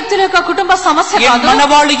 ఇతర వ్యక్తుల యొక్క కుటుంబ సమస్య என் కాదు.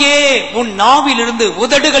 மனவாளியே உன் நாவிலிருந்து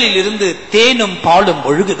உதடுகளில் இருந்து தேனும் பாலும்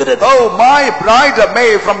ஒழுகுகிறது. Oh my bride,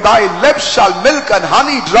 may from thy lips shall milk and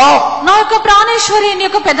honey drop. నా యొక్క ప్రాణేశ్వరి నీ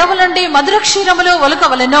యొక్క పెదవుల నుండి మధుర క్షీరములు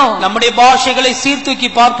ఒలుకవలెను. நம்முடைய பாஷைகளை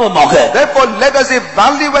சீர்தூக்கி பார்ப்போமாக. Therefore let us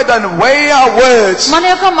evaluate and weigh our words. మన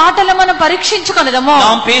యొక్క మాటలు మనం పరీక్షించుకొనిదము.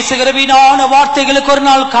 நாம் பேசுகிற வீணான வார்த்தைகளுக்கு ஒரு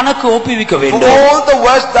நாள் கணக்கு ஒப்புவிக்க வேண்டும். All the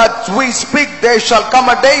words that we speak there shall come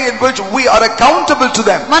a day in which we are accountable to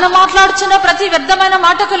them. మనం మాట్లాడుచున్న ప్రతి వ్యర్థమైన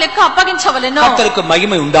మాటకు లెక్క అప్పగించవలెను. கர்த்தருக்கு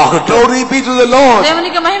மகிமை உண்டாகட்டும். Glory be to the Lord.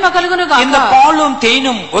 దేవునికి మహిమ కలుగును గాక. இந்த பாலும்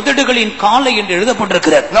தேனும் உதடுகளின் காலை என்று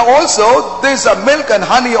எழுதப்பட்டிருக்கிறது. Now also this milk and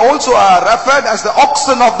honey also are referred as the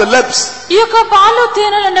oxen of the lips. ఈ యొక్క పాలు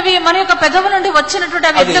తేనెలు అన్నవి మన యొక్క పెదవుల నుండి వచ్చినటువంటి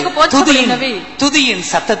అవి ఎద్దులకు పోల్చబడినవి. துதியின்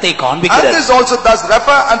சத்தத்தை And காண்பிக்கிறது. this also does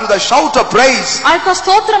refer unto the shout of praise. ఆ యొక్క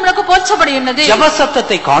స్తోత్రములకు పోల్చబడి ఉన్నది. ஜெப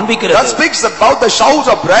சத்தத்தை That காண்பிக்கிறது. speaks about the shout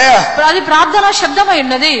of prayer. అది ప్రార్థనా శబ్దమై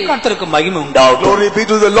ఉన్నది. கர்த்தருக்கு மகிமை உண்டாகட்டும். Glory be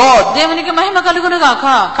to the Lord. దేవునికి మహిమ కలుగును గాక.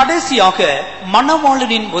 கடைசியாக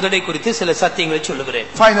மணவாளனின் உதடை குறித்து சில சத்தியங்களை சொல்லுகிறேன்.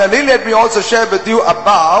 Finally, let me also share with you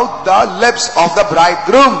about the lips of the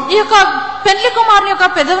bridegroom. ఈ యొక్క పెళ్లి కుమారుని యొక్క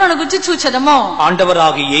పెదవులను గురించి చూచెదము.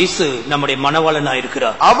 ஆண்டவராகிய இயேசு நம்முடைய மணவாளனாய்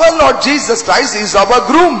இருக்கிறார். Our Lord Jesus Christ is our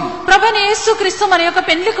groom. ప్రభువైన యేసుక్రీస్తు మన యొక్క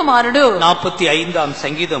పెళ్లి కుమారుడు. 45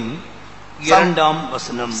 సంగీతం 2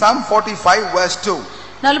 వచనం. Psalm 45 verse 2.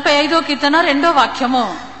 45వ కీర్తన 2వ వాక్యము.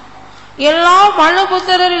 எல்லா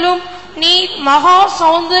மனுபுத்திரரிலும் நீ மகா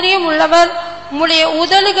சௌந்தரியம் உள்ளவர், உம்முடைய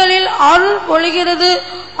உதடுகளில் அருள் பொழிகிறது.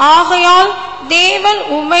 ஆகையால் தேவன்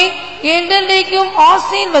உம்மை என்றென்றைக்கும்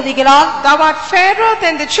ஆசீர்வதிக்கிறார். Thou art fairer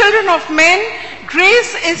than the children of men.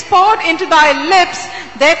 Grace is poured into thy lips.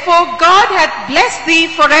 Therefore God hath blessed thee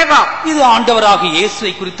forever. இது ஆண்டவராகிய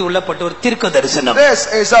இயேசுவை குறித்து உள்ளப்பட்ட ஒரு தீர்க்க தரிசனம். This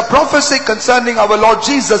is a prophecy concerning our Lord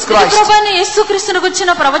Jesus Christ. ప్రభువైన యేసుక్రీస్తును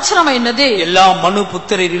గురించిన ప్రవచనమైనది. எல்லா மனு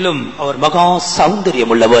புத்திரரிலும் அவர் மகா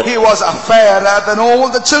சௌந்தரியம் உள்ளவர். He was fairer than all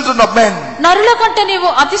the children of men. నరుల కంటే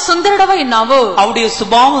నీవు అతి సుందరుడవై ఉన్నావు. அவருடைய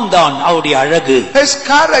சுபாவம் தான் அவருடைய அழகு. His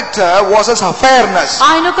character was his fairness.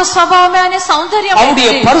 ఆయన యొక్క స్వభావమే ఆయన సౌందర్యం.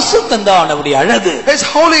 அவருடைய பரிசுத்தம் தான் அவருடைய அழகு. His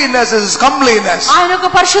holiness is his comeliness. ఆయన యొక్క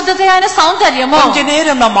పరిశుద్ధత ఆయన సౌందర్యము. கொஞ்ச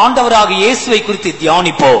நேரம் நம் ஆண்டவராகிய இயேசுவை குறித்து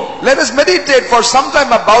தியானிப்போம். Let us meditate for some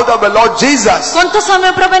time about our Lord Jesus. కొంత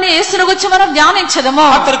సమయం ప్రభువైన యేసును గురించి మనం ధ్యానించదము.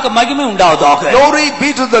 கர்த்தருக்கு மகிமை உண்டாவதாக. Glory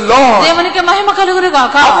be to the Lord. దేవునికి మహిమ కలుగును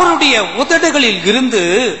గాక. அவருடைய உதடுகளில் இருந்து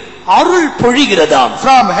அருள் பொழிகிறதாம்.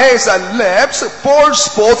 From his lips pours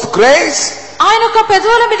forth grace. ఆయన యొక్క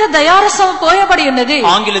పెదవుల మీద దయారసం పోయబడి ఉన్నది.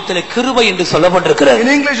 ஆங்கிலத்தில் கிருபை என்று சொல்லப்பட்டிருக்கிறது.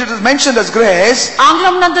 In English it is mentioned as grace.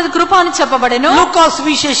 ఆంగ్లం నందు కృప అని చెప్పబడెను. லூக்கா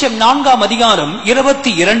சுவிசேஷம் 4 அதிகாரம்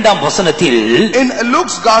 22 வசனத்தில் In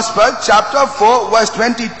Luke's Gospel chapter 4 verse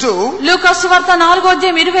 22. లూకా సువార్త 4వ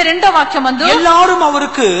అధ్యాయం 22వ వాక్యమందు எல்லாரும்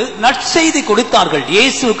அவருக்கு நற்செய்தி கொடுத்தார்கள்.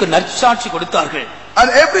 இயேசுவுக்கு நற்சாட்சி கொடுத்தார்கள். And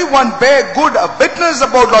everyone bear good witness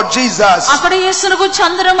about Lord Jesus. అక్కడ యేసును గురించి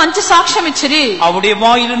అందరూ మంచి సాక్ష్యం ఇచ్చిరి. அவருடைய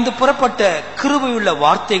வாயிலிருந்து புறப்பட்ட கிருபையுள்ள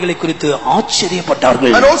வார்த்தைகளை குறித்து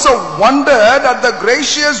ஆச்சரியப்பட்டார்கள். And also wondered at the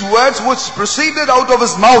gracious words which proceeded out of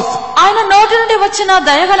his mouth. ఆయన నోటి నుండి వచ్చిన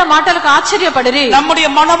దయగల మాటలకు ఆశ్చర్యపడిరి. நம்முடைய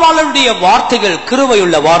மணவாளனுடைய வார்த்தைகள்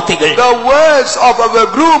கிருபையுள்ள வார்த்தைகள். The words of our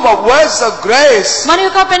groom are words of grace. మన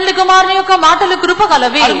యొక్క పెళ్లి కుమారుని యొక్క మాటలు కృప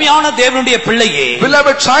కలవి. அருமையான தேவனுடைய பிள்ளையே,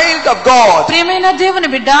 Beloved child of God. ప్రియమైన దేవుని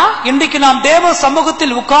బిడ్డ, இன்றைக்கு நாம் தேவ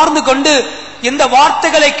சமூகத்தில் உட்கார்ந்து கொண்டு இந்த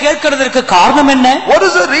வார்த்தைகளை கேட்கிறதற்கு காரணம் என்ன? What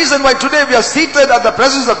is the reason why today we are seated at the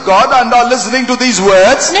presence of God and are listening to these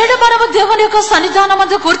words? నేడు మనము దేవుని యొక్క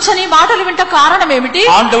సన్నిధానమందు కూర్చొని మాటలు వింట కారణం ఏమిటి?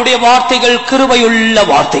 ஆண்டவருடைய வார்த்தைகள் கிருபையுள்ள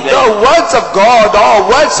வார்த்தைகள். The words of God are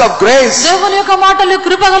words of grace. దేవుని యొక్క మాటలు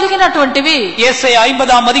కృప కలిగినటువంటివి. ஏசாயா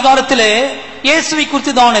 50ஆம் அதிகாரத்திலே இயேசுவை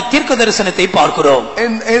குறித்துதான தீர்க்க தரிசனத்தை பார்க்கிறோம்.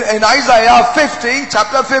 In Isaiah 50,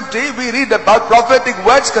 chapter 50, we read about prophetic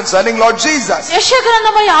words concerning Lord Jesus. యెషయా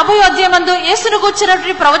గ్రంథము 50వ అధ్యాయమందు యేసును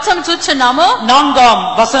గురించినటువంటి ప్రవచనం చూస్తున్నాము. 4ஆம்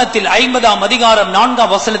వచనத்தில் 50ஆம் அதிகாரம்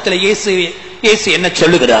 4ஆம் வசனத்தில் இயேசு என்ன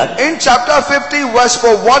சொல்லுகிறார்? In chapter 50 verse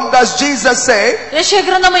 4, what does Jesus say? యెషయా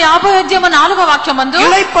గ్రంథము 50వ అధ్యాయము 4వ వాక్యమందు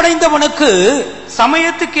இளைப்படைந்தவனுக்கு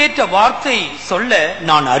சமயத்துக்கேற்ற வார்த்தை சொல்ல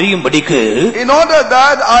நான் அறியும்படிக்கு, in order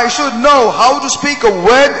that I should know how to speak a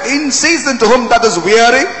word in season to whom that is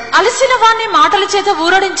weary, అలసిన వాణ్ణి మాటల చేత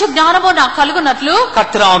ఊరడించు జ్ఞానము నాకు కలుగునట్లు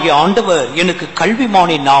கர்த்தராகிய ஆண்டவர் எனக்கு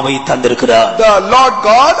கல்விமானின் நாவை தந்திருக்கிறார். the Lord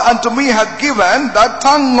God unto me hath given the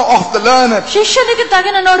tongue of the learned. శిష్యునికి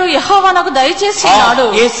తగిన నోరు యెహోవా నాకు దయచేసి ఉన్నాడు.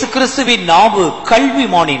 இயேசு கிறிஸ்துவின் நாவு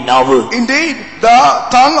கல்விமானின் நாவு. Indeed, the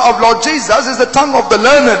tongue of Lord Jesus is the tongue of the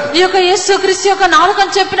learned. ఈ యొక్క యేసు క్రీస్తు యొక్క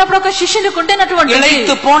నాలుకను చెప్పినప్పుడు ఒక శిష్యునికి ఉండినటువంటి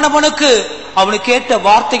இளைத்து போனவனுக்கு அவனுக்கு ஏற்ற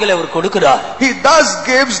வார்த்தைகளை அவர் கொடுக்கிறார். He thus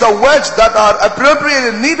gives the words that are appropriate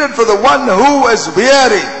and needed for the one who is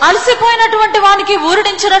weary. అలసిపోయినటువంటి వానికి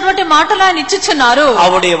ఊరడించినటువంటి మాటలు ఆయన ఇచ్చుచున్నారు.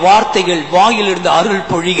 அவருடைய வார்த்தைகள் வாயிலிருந்து அருள்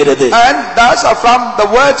பொழிகிறது. And thus from the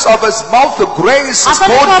words of his mouth the grace is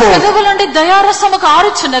అతని poured forth. పెదవుల నుండి దయారసము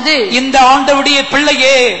కారుచున్నది. இந்த ஆண்டவருடைய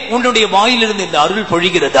பிள்ளையே, உன்னுடைய வாயிலிருந்து இந்த அருள்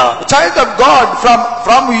பொழிகிறதா? Child of God,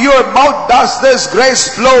 from your mouth does this grace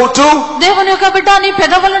flow too? దేవుని యొక్క బిడ్డ నీ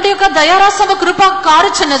పెదవుల నుండి యొక్క దయారసము కృప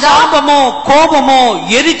కారుచున్నదా? சாபமோ கோபமோ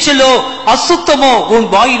எரிச்சலோ அசுத்தமோ உன்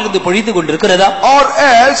வாயிலிருந்து பொழிந்து கொண்டிருக்கிறதா? Or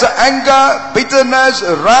else anger, bitterness,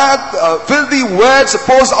 wrath, filthy words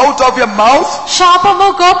pours out of your mouth? శాపము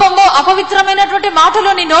కోపము అపవిత్రమైనటువంటి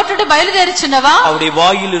మాటలు నీ నోటి నుండి బయలుదేరుచున్నవా? அவருடைய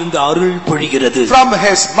வாயிலிருந்து அருள் பொழிகிறது. From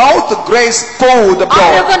his mouth the grace poured ఆయన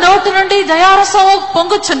abroad. యొక్క నోటి నుండి దయారసము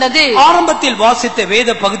పొంగుచున్నది. ஆரம்பத்தில் வாசித்த வேத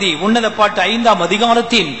பகுதி உன்னத பாட்டு 5ஆம்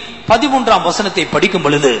அதிகாரத்தின் 13ஆம் வசனத்தை படிக்கும்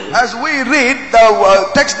பொழுது, As we read the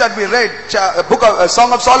text that we read, book of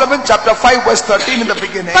Song of Solomon, chapter 5, verse 13 in the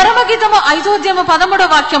beginning. పరమగీతము 5వ అధ్యాయము 13వ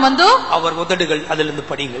వాక్యమందు அவர் உதடுகள், அதிலிருந்து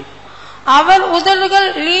படிங்கள். அவர் உதடுகள்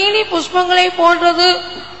லீலி புஷ்பங்களை போன்றது,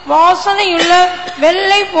 வாசனையுள்ள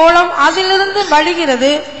வெள்ளை போலம் அதிலிருந்து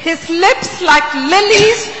வழிகிறது. His lips like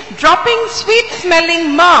lilies, dropping sweet smelling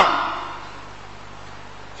myrrh.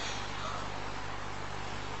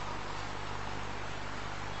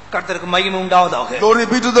 கர்த்தருக்கு மகிமை உண்டாவதாக. Glory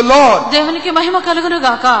be to the Lord. దేవునికి మహిమ కలుగును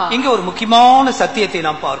గాక. இங்க ஒரு முக்கியமான சத்தியத்தை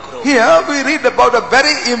நாம் பார்க்கிறோம். Here we read about a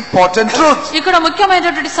very important truth. ఇక్కడ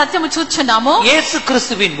ముఖ్యమైనటువంటి సత్యము చూస్తున్నాము. இயேசு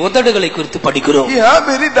கிறிஸ்துவின் உதடுகளை குறித்து படிக்கிறோம். Here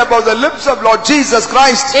we read about the lips of Lord Jesus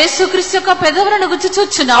Christ. యేసుక్రీస్తు యొక్క పెదవులను గురించి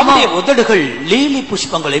చూస్తున్నాము. அவருடைய உதடுகள் லீலி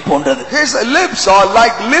புஷ்பங்களை போன்றது. His lips are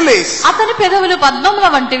like lilies. అతని పెదవులు పద్మముల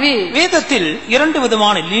వంటివి. வேதத்தில் 2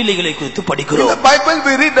 விதமான லீலிகளை குறித்து In படிக்கிறோம். the Bible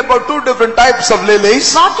we read about 2 different types of lilies.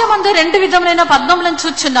 వాక్యమందు 2 విధములైన పద్మములను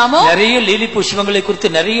చూస్తున్నాము. நிறைய லீலி புஷ்பங்களை குறித்து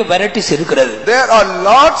நிறைய வெரைட்டிஸ் இருக்கிறது. There are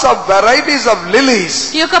lots of varieties of lilies.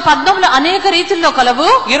 ఈ యొక్క పద్మములు అనేక రీతిల్లో కలవు.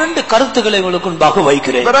 2 కరుతుகளை உங்களுக்கு முன்பாக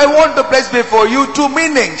வைக்கிறேன். But I want to place before you 2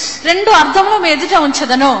 meanings. 2 అర్థములు మీ ఎదుట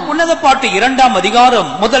ఉంచదను. உன்னத பாட்டு 2ஆம் அதிகாரம்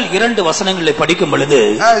முதல் 2 வசனங்களை படிக்கும் பொழுது,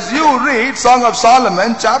 As you read Song of Solomon,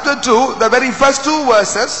 chapter 2, the very first 2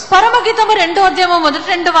 verses. పరమగీతము 2వ అధ్యాయము మొదటి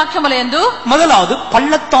 2 వాక్యములందు முதலாவது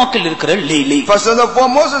பள்ளத்தாக்கில் இருக்கிற lily. First and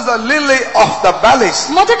foremost is the lily of the valleys.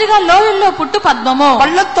 మొదటిగా లోయల్లో పుట్టు పద్మము.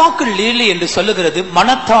 பள்ளத்தாக்கு லீலி என்று சொல்லுகிறது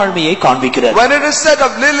மனத்தாழ்மையை காண்பிக்கிறது. When it is said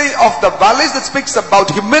of lily of the valleys, it speaks about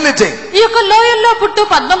humility. ఈ యొక్క లోయల్లో పుట్టు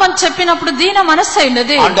పద్మం అని చెప్పినప్పుడు దీన మనస్సు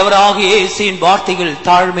అయినది. ஆண்டவராகிய இயேசுவின் வார்த்தைகள்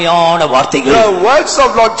தாழ்மையான வார்த்தைகள். The words of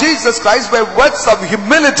Lord Jesus Christ were words of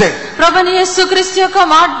humility. ప్రభుని యేసుక్రీస్తు యొక్క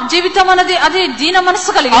జీవితం అనేది అది దీన మనస్సు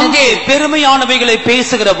కలిగినది. அங்கே பெருமையானவைகளை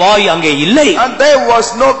பேசுகிற வாய் அங்கே இல்லை. And there was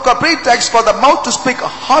no pretext for the mouth to speak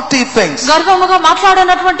haughty things. గర్వముగా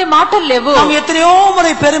మాట్లాడనటువంటి మాటలు లేవు. நாம் எத்தனையோ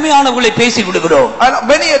முறை பெருமையானவர்களை பேசி விடுகிறோம். And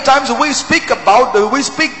many a times we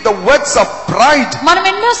speak the words of pride. మనం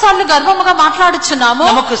ఎన్నో సార్లు గర్వముగా మాట్లాడుచున్నాము.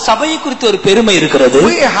 நமக்கு சபையை குறித்து ஒரு பெருமை இருக்கிறது.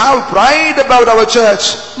 We have pride about our church.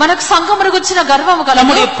 మనకు సంఘమును గురించిన గర్వము కలదు.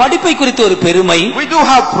 நம்முடைய படிப்பை குறித்து ஒரு பெருமை. We do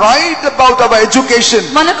have pride about our education.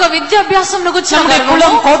 మనకు విద్యాభ్యాసమును గురించిన நம்முடைய గర్వము.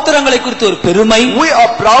 குலம் கோத்திரங்களை குறித்து ஒரு பெருமை. We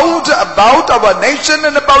are proud about our nation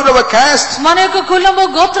and about our caste. మన యొక్క కులము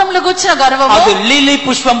గోత్రములకు వచ్చిన గర్వము அது லிலி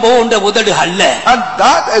புஷ்பம் போன்ற உதடு அல்ல. And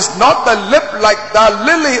that is not the lip like the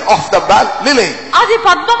lily of the lily. అది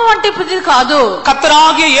పద్మము వంటి పుదిది కాదు.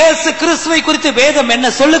 கர்த்தராகிய இயேசு கிறிஸ்துவை குறித்து வேதம் என்ன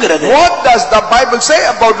சொல்லுகிறது? What does the Bible say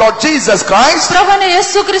about Lord Jesus Christ? ప్రభువైన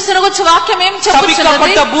యేసుక్రీస్తును గురించి వాక్యం ఏం చెప్పుచున్నది?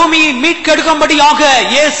 சபிக்கப்பட்ட பூமியை மீட்கெடுக்கும்படியாக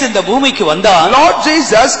இயேசு இந்த பூமிக்கு வந்தார். Lord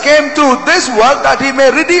Jesus came to this world that he may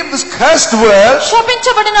redeem this cursed world.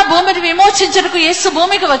 శపించబడిన భూమిని విమోచించుటకు యేసు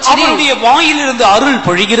భూమికి వచ్చాడు. அவருடைய வாயிலிருந்து அருள்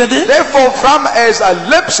பொழிகிறது. Therefore from his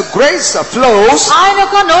lips grace flows. ఆయన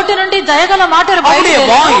యొక్క నోటి నుండి దయగల మాటలు அவருடைய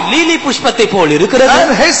బయలుదేరును. வாய் லீலி புஷ்பத்தை போல் இருக்கிறது.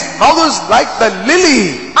 And his mouth is like the lily.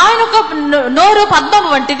 ఆయన యొక్క నోరు పద్మము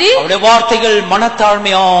వంటిది. அவருடைய வார்த்தைகள்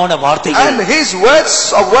மனத்தாழ்மையான வார்த்தைகள். And his words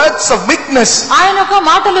are words of meekness. ఆయన యొక్క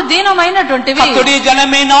మాటలు దీనమైనటువంటివి. கர்த்தருடைய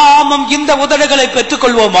ஜனமே நாமும் இந்த உதடுகளை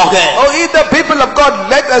பெற்றுக்கொள்வோமாக. Oh, ye the people of God,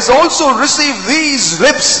 let us also receive these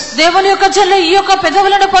lips. దేవుని యొక్క జల్ల ఈ యొక్క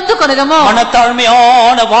పెదవులను పొందుకొనదము.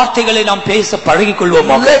 மனத்தாழ்மையான வார்த்தைகளை நாம் பேச பழகிக்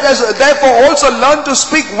கொள்வோமாக. Let us therefore also learn to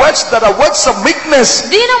speak words that are words of meekness.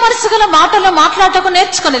 దీన మనసు గల మాటలు మాట్లాడటకు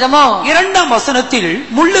నేర్చుకొనదము. இரண்டாம் வசனத்தில்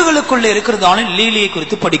முள்ளுகளுக்குள்ளே இருக்கிறதான லீலியை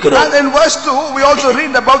குறித்து படிக்கிறோம். And in verse 2 we also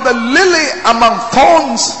read about the lily among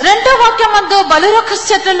thorns. రెండో వాక్యమందు బలివృక్ష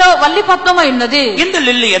చెట్లలో వల్లి పద్మమై ఉన్నది. இந்த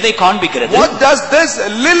லில்லி எதை காண்பிக்கிறது? What does this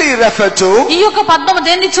lily refer to? ఈ యొక్క పద్మము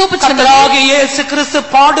దేన్ని చూపుచున్నది? கர்த்தராகிய இயேசு கிறிஸ்து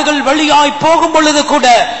பாடுகள் வழியாய் போகும் பொழுது கூட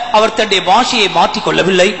அவர் தன்னுடைய பாஷையை மாற்றிக்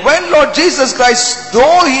கொள்ளவில்லை. When Lord Jesus Christ,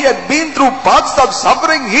 though he had been through paths of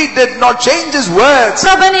suffering, he did not change his words.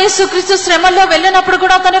 ప్రభువైన యేసుక్రీస్తు శ్రమల్లో వెళ్ళినప్పుడు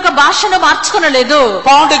కూడా తన యొక్క భాషను మార్చుకొనలేదు.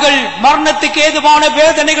 பாடுகள் மரணத்துக்கு ஏதுவான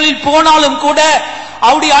வேதனைகளில் போனாலும் கூட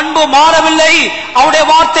அவருடைய அன்பு மாறவில்லை, அவருடைய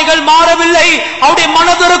வார்த்தைகள் மாறவில்லை, அவருடைய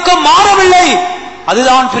மனதுருக்கம் மாறவில்லை.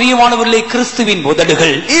 அதுதான் பிரியமானவர்களே கிறிஸ்துவின்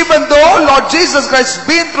உதடுகள். Even though Lord Jesus Christ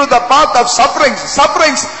been through the path of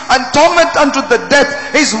sufferings and torment unto the death,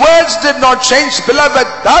 his words did not change. Beloved,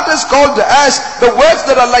 that is called as the words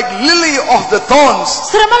that are like lily of the thorns.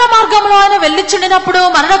 శ్రమల మార్గంలో ఆయన వెళ్ళిచుండినప్పుడు,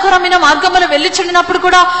 మరణకరమైన మార్గంలో వెళ్ళిచుండినప్పుడు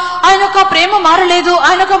కూడా ఆయన యొక్క ప్రేమ మారలేదు,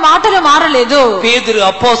 ఆయన యొక్క మాటలు మారలేదు. பேதுரு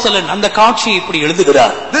அப்போஸ்தலன் அந்த காட்சியை இப்படி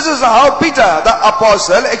எழுதுகிறார். This is how Peter the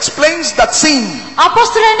apostle explains that scene.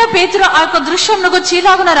 అపొస్తలుడైన పేతురు ఆ యొక్క దృశ్యం గురించి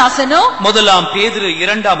ఇలాగున రాసెను. முதலாம் பேதுரு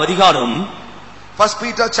 2ஆம் அதிகாரம் 1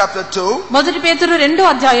 Peter chapter 2. మొదటి పేతురు 2వ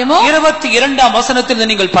అధ్యాయము 22ஆம் వచనத்தில்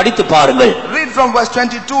நீங்கள் படித்து பாருங்கள். Read from verse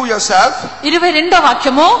 22 yourself. 22వ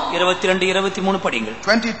వాక్యము 22 23 படிங்கள்.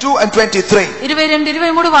 22 and 23. 22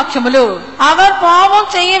 23 వాక్యములు. அவர்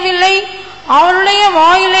பாவம் செய்யவில்லை, அவருடைய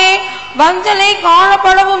வாயிலே வஞ்சனை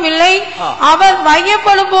காணப்படவும் இல்லை. அவர்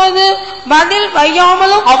வையப்படும் போது பதில்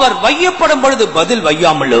வையாமலும், அவர் வையப்படும் பொழுது பதில்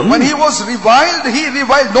வையாமலும், When he was reviled, he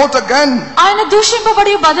reviled not again. ఆయన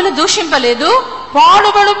దూషింపబడి బదులు దూషింపలేదు.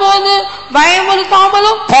 பாடுபடும் போது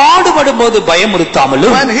பயமுறுத்தாமலும், பாடுபடும் போது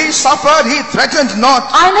பயமுறுத்தாமலும், When he suffered, he threatened not.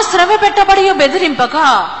 ఆయన శ్రమ పెట్టబడి బెదిరింపక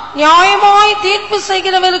நியாயமாய் தீர்ப்பு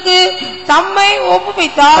செய்கிறவருக்கு தம்மை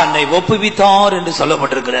ஒப்புவித்தார். தன்னை ஒப்புவித்தார் என்று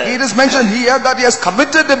சொல்லப்பட்டிருக்கிறது. It is mentioned here that he has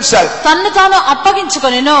committed himself. తన్ను తాను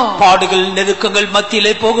అప్పగించుకొనెను. பாடுகள் நெருக்கங்கள்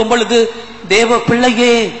மத்தியிலே போகும் பொழுது தேவ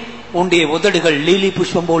பிள்ளையே உன்னுடைய உதடுகள் லீலி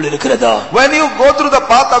புஷ்பம் போல் இருக்கிறதா? When you go through the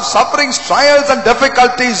path of sufferings, trials and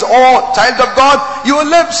difficulties, oh child of God, your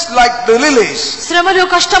lips like the lilies. శ్రమలు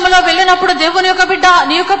కష్టములో వెళ్ళినప్పుడు దేవుని యొక్క బిడ్డ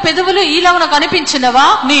నీ యొక్క పెదవులు ఈలాగున కనిపించినవా?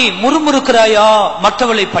 நீ முறுமுறுக்கிறாயா?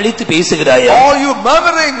 மற்றவளை பழித்து பேசுகிறாயா? Or you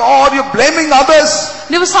murmuring, or you blaming others.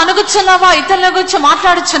 నువ్వు సనుగుచున్నావా? ఇతరుల గురించి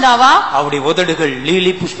మాట్లాడుచున్నావా? அவருடைய உதடுகள்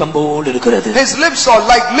லீலி புஷ்பம் போல் இருக்கிறது. His lips are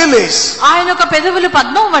like lilies. ఆయన యొక్క పెదవులు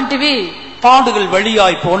పద్మం వంటివి. பாடுகள்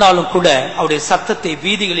வழியாய் போனாலும் கூட அவருடைய சத்தத்தை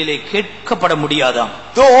வீதிகளிலே கேட்கப்பட முடியாதாம்.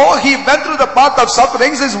 Though he went through the path of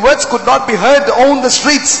sufferings, his words could not be heard on the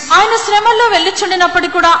streets. ఆయన శ్రమల్లో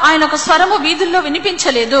వెళ్ళిచుండినప్పటికీ కూడా ఆయన ఒక స్వరము వీధుల్లో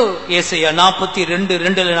వినిపించలేదు. ஏசாயா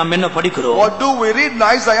 42:2 நாம் என்ன படிக்கிறோம்? What do we read in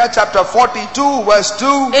Isaiah chapter 42 verse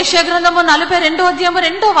 2? యెషయా గ్రంథము 42వ అధ్యాయము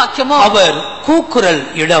 2వ వాక్యము. அவர் கூக்குரல்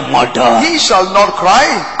இட மாட்டார். He shall not cry.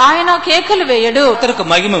 ఆయన కేకలు వేయడు. கர்த்தருக்கு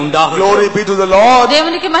மகிமை உண்டாகட்டும். Glory be to the Lord.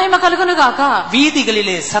 దేవునికి మహిమ కలుగును గాక.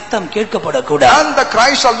 வீதிகளிலே சத்தம் கேட்கப்படக்கூடாது. And the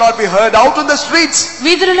cry shall not be heard out in the streets.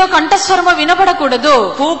 వీధులలో కంఠస్వరము వినబడకూడదు.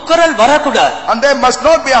 கூக்குரல் வரக்கூடாது. And there must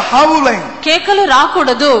not be a howling. కేకలు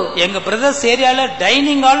రాకూడదు. எங்க பிரதர்ஸ் ஏரியால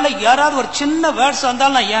டைனிங் ஹால்ல யாராவது ஒரு சின்ன வேர்ட்ஸ்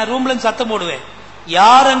வந்தாலும் நான் என் ரூம்ல சத்தம் போடுவேன்.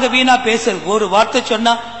 யார் அங்க வீணா பேசுறது? ஒரு வார்த்தை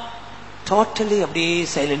சொன்னா totally அப்படியே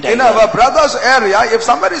silent In our brother's area, if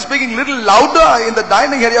somebody is speaking little louder in the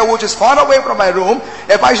dining area which is far away from my room,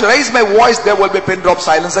 if I raise my voice, there will be pin drop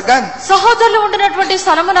silence again. సహోదరులు ఉండినటువంటి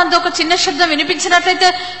స్థలమునందు ఒక చిన్న శబ్దం వినిపించినట్లయితే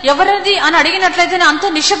ఎవరిది అని అడిగినట్లయితే అంత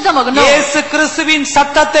నిశ్శబ్దమగును. இயேசு கிறிஸ்துவின்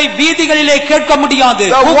சத்தத்தை வீதிகளிலே கேட்க முடியாது.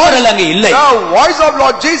 கூக்குரல் அங்கே இல்லை. The voice of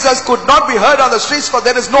Lord Jesus could not be heard on the streets, for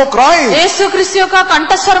there is no crying. యేసుక్రీస్తు యొక్క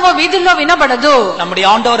కంఠస్వరము వీధుల్లో వినబడదు. நம்முடைய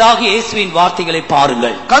ஆண்டவராகிய இயேசுவின் வார்த்தைகளை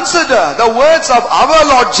பாருங்கள். Consider the words of our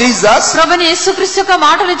Lord Jesus. ప్రభువైన యేసుక్రీస్తు యొక్క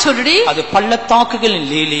మాటలు చూడండి. அது பள்ளத்தாக்குகளின்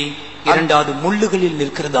லீலி, இரண்டாவது முள்ளுகளில்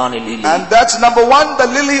நிற்கிறதான lily. And that's number one, the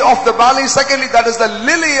lily of the valley. Secondly, that is the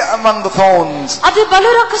lily among the thorns. అది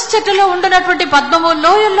బలురక్కస్ చెట్టులో ఉండినటువంటి పద్మము,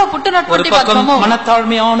 లోయల్లో పుట్టినటువంటి పద్మము.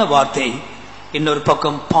 மனத்தாழ்மையான வார்த்தை, இன்னொரு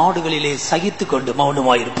பக்கம் பாடுகளிலே சகித்துக் கொண்டு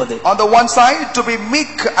மௌனமாய் இருப்பது. On the one side to be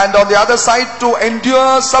meek, and on the other side to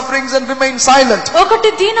endure sufferings and remain silent. ఒకటి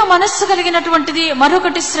దీన మనస్సు కలిగినటువంటిది,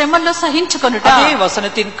 మరొకటి శ్రమల్లో సహించుకొనుట. அதே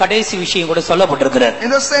வசனத்தின் கடைசி விஷயம் கூட சொல்லப்பட்டிருக்கிறது.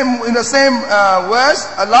 In the same verse,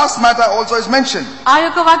 a last matter also is mentioned. ఆ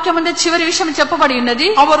యొక్క వాక్యమందు చివరి విషయం చెప్పబడి ఉన్నది.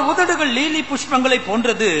 அவர் உதடுகள் லீலி புஷ்பங்களை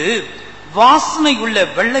போன்றது, வாசனை உள்ள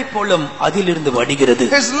வெள்ளை போலும் அதிலிருந்து வடிகிறது.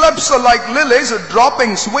 His lips are like lilies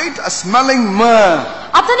dropping sweet smelling myrrh.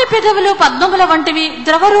 అతని పెదవులు పద్మముల వంటివి,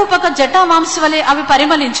 ద్రవరూపక జటామాంస వలె అవి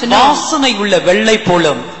పరిమళించును. வாசனை உள்ள வெள்ளை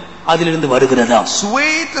போலும் அதிலிருந்து வருகிறதா?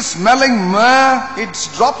 Sweet smelling myrrh, it's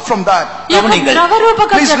dropped from that.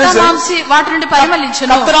 ద్రవరూపక జటామాంసి వాటి నుండి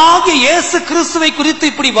పరిమళించును. கர்த்தராகிய இயேசு கிறிஸ்துவை குறித்து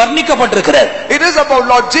இப்படி வர்ணிக்கப்பட்டிருக்கிறது. It is about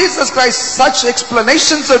Lord Jesus Christ. Such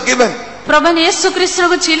explanations are given. ప్రభువైన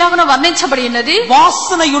యేసుక్రీస్తుకు చీలమున వర్ణించబడి ఉన్నది.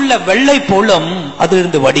 வாசனையுள்ள வெள்ளை போலும்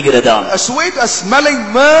அதிலிருந்து வடிகிறதா? A sweet smelling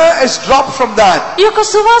myrrh is dropped from that. ఈ యొక్క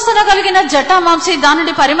సువాసన కలిగిన జటామాంసి దాని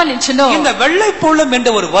నుండి పరిమళించును. இந்த வெள்ளை போலும்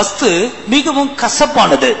என்ற ஒரு వస్తు மிகவும்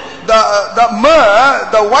கசப்பானது. The myrrh,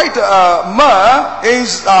 the white myrrh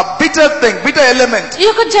is a bitter thing, bitter element. ఈ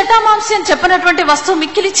యొక్క జటామాంసి అని చెప్పినటువంటి వస్తువు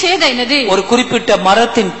మిక్కిలి చేదైనది. ஒரு குறிப்பிட்ட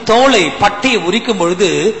மரத்தின் தோலை பட்டையை உரிக்கும்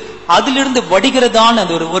பொழுது அதிலிருந்து வடிகிறதான்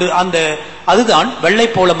அந்த அதுதான் வெள்ளை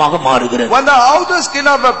போலமாக மாறுகிறது. When the outer skin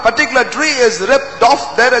of a particular tree is ripped off,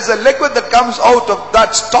 there is a liquid that comes out of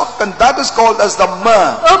that stalk, and that is called as the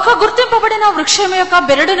myrrh. ఒక గుర్తింపబడిన వృక్షం యొక్క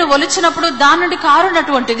బెరడును ఒలిచినప్పుడు దాని నుండి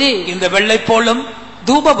కారునటువంటిది. இந்த வெள்ளை போలం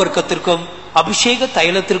தூப வர்க்கத்திற்கும் அபிஷேக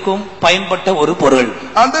தைலத்திற்கும் பயன்பட்ட ஒரு பொருள்.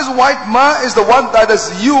 And this white myrrh is the one that is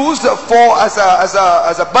used for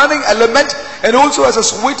as a burning element, and also as a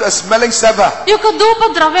sweet smelling savor. ఈ యొక్క ధూప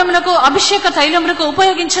ద్రవ్యములకు, అభిషేక తైలములకు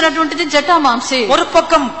ఉపయోగించినటువంటిది జటామాంసి. ஒரு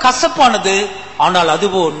பக்கம் కసపానது, ஆனால்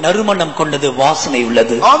அதுவோ நறுமணம் கொண்டது, வாசனை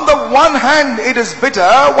உள்ளது. On the one hand it is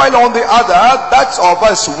bitter, while on the other that's of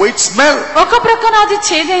a sweet smell. ఒక ప్రక్కన అది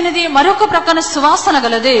చేదైనది, మరొక ప్రక్కన సువాసన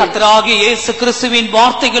గలది. கர்த்தராகிய இயேசு கிறிஸ்துவின்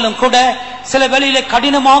வார்த்தைகளும் கூட சில வேளையிலே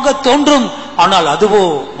கடினமாக தோன்றும், ஆனால் அதுவோ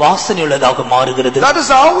வாசனை உள்ளதாக மாறுகிறது. That is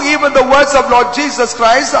how even the words of Lord Jesus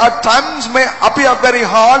Christ at times may appear very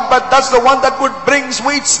hard, but that's the one that would bring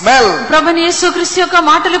sweet smell. ప్రభువైన యేసుక్రీస్తు యొక్క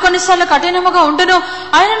మాటలు కొన్నిసార్లు కఠినముగా ఉండును,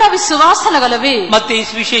 ఆయనను అవి సువాసన గలవి. மத்தேயு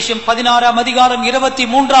சுவிசேஷம் 16 அதிகாரம்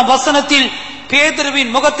 23 வசனத்தில்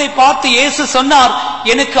பேதுருவின் முகத்தை பார்த்து இயேசு சொன்னார்,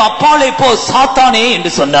 எனக்கு அப்பாலே போ சாத்தானே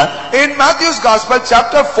என்று சொன்னார். In Matthew's Gospel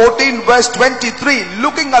chapter 14 verse 23,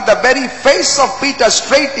 looking at the very face of Peter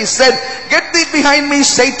straight, he said, get thee behind me,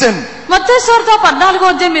 Satan. మత్తయి సువార్త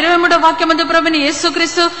 14:23 వాక్యమందు ప్రభువైన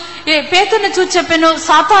యేసుక్రీస్తు పేతురును చూచి చెప్పెను,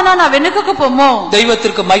 సాతానా నా వెనుకకు పొమ్ము.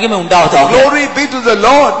 దైవத்திற்கு మహిమ ఉండాதாக. Glory be to the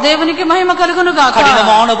Lord. దేవునికి మహిమ కలుగును గాక.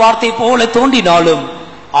 கடினமான வார்த்தை போல தோன்றினாலும்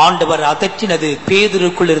ஆண்டவர் அதற்றினது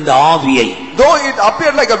பேதுருக்குள் இருந்த ஆவியை. Though it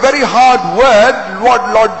appeared like a very hard word, what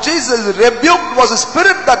Lord Jesus rebuked was a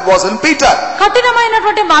spirit that was in Peter.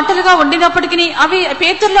 కఠినమైనటువంటి మాటలుగా ఉండినప్పటికీ అవి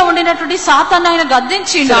పేతురులో ఉండినటువంటి సాతాను ఆయన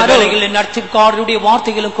గద్దించినారు. நற்செய்தியாளருடைய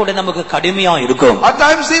வார்த்தைகளும் கூட நமக்கு கடுமையா இருக்கும். At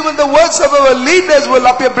times even the words of our leaders will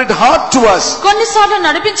appear a bit hard to us. కొన్నిసార్లు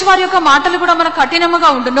నడిపించే వారి యొక్క మాటలు కూడా మనకు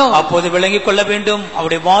కఠినముగా ఉండును. அப்போது விளங்கிக் கொள்ள வேண்டும்,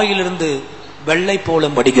 அவருடைய வாயிலிருந்து வெள்ளை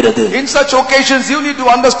போலம் வடிகிறது. In such occasions you need to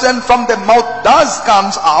understand from the mouth does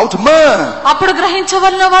comes out myrrh. అప్పుడు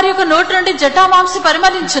గ్రహించవలన వారి యొక్క నోటి నుండి జటామాంసి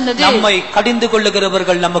పరిమళించున్నది. நம்மை கடிந்து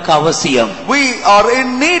கொள்ளுகிறவர்கள் நமக்கு அவசியம். We are in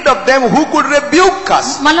need of them who could rebuke us.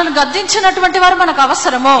 మనల్ని గద్దించినటువంటి వారు మనకు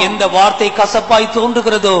అవసరము. எந்த வார்த்தை கசப்பாய்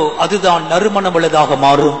தோன்றுகிறதோ அதுதான் நறுமணம் உள்ளதாக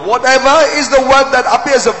மாறும். Whatever is the word that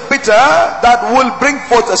appears bitter, that will bring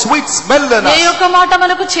forth a sweet smell in us. ఏ యొక్క మాట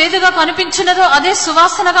మనకు చేదుగా కనిపించినదో అదే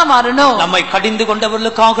సువాసనగా మారును. நம்மை கடிந்து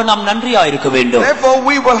கொண்டவர்களுக்காக நாம் நன்றியா இருக்க வேண்டும். Therefore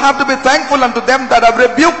we will have to be thankful unto them that have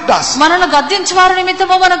rebuked us. మనల్ని గద్దించిన వారి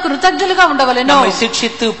నిమిత్తము మనకు కృతజ్ఞులుగా ఉండవలెను. நம்மை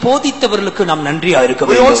சிட்சித்து போதித்தவர்களுக்கு நாம் நன்றியா இருக்க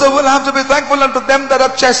We வேண்டும். also will have to be thankful unto them that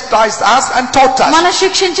have chastised us and taught us. మన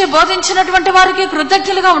శిక్షించి బోధించినటువంటి వారికి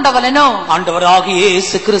కృతజ్ఞులుగా ఉండవలెను. ஆண்டவராகிய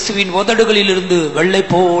இயேசு கிறிஸ்துவின் உதடுகளிலிருந்து வெள்ளை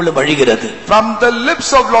போல வழிகிறது. From the lips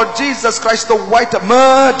of Lord Jesus Christ the white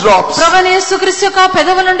myrrh drops. ప్రభువైన యేసుక్రీస్తు యొక్క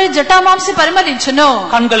పెదవుల నుండి జటామాంసి పరిమళించును.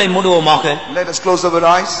 கண்களை மூடுவோமாக. Let us close our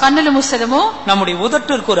eyes. కన్నులు మూసెదము. நம்முடைய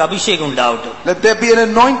உதட்டிற்கு ஒரு அபிஷேகம் உண்டாகட்டும். Let there be an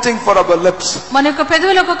anointing for our lips. మన యొక్క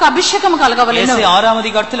పెదవులకు ఒక అభిషేకం కలగవలెను. యేసయ్య 6వ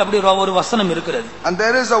அதிகாரத்தில் அப்படி ஒரு வசனம் இருக்கிறது. And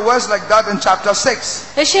there is a verse like that in chapter 6.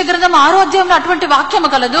 యెషయా గ్రంథం 6వ అధ్యాయంలో అటువంటి వాక్యము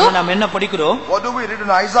కలదు. நாம் என்ன படிக்கிறோம்? What do we read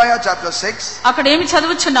in Isaiah chapter 6? అక్కడ ఏమి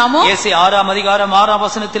చదువుచున్నాము? యేసయ్య 6వ அதிகாரம் 6వ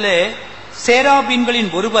வசனத்திலே சேராபீன்களின்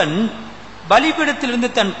ஒருவன் பலிபீடத்திலிருந்து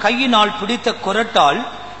தன் கையினால் பிடித்த குறட்டால்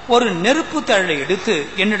ஒரு நெருப்பு தழலை எடுத்து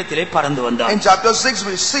என்னிடத்திலே பறந்து வந்தான். In chapter 6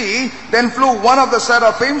 we see, then flew one of the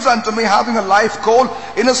seraphims unto me having a live coal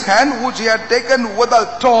in his hand which he had taken with the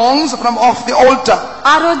tongs from off the altar.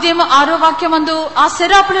 ఆరోధ్యము 6వ వాక్యమందు ఆ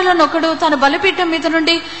శరాపులలో ఒకడు తన బలిపీఠం మీద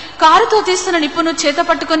నుండి కారుతో తీస్తున్న నిప్పును చేత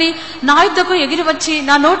పట్టుకొని నా యుద్ధకు ఎగిరి వచ్చి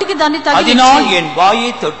నా నోటికి దాన్ని తగిలించి அதனால் என்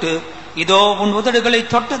வாயை தொட்டு இதோ உன் உதடுகளை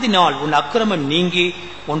தொட்டதினால் உன் அக்கிரமம் நீங்கி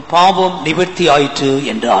உன் பாவம் நிவர்த்தி ஆயிற்று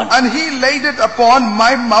என்றான். And he laid it upon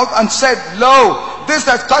my mouth and said, Lo, this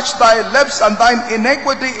has touched thy lips, and thine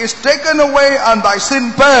iniquity is taken away and thy sin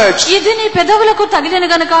purged. ఇది నీ పెదవులకు తగిలిన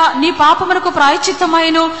గనుక నీ పాపమునకు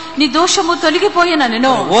ప్రాయశ్చిత్తమైను నీ దోషము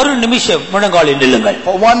తొలగిపోయిననెను. ஒரு நிமிஷம் முழங்காலில் நில்லுங்கள்.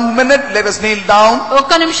 For 1 minute let us kneel down.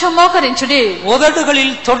 ఒక్క నిమిషం మోకరించుడి.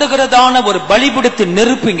 உதடுகளில் தொடுகிறதான ஒரு பலிபீடத்தின்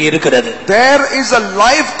நெருப்பு இங்கே இருக்கிறது. There is a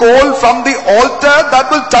live coal from the altar that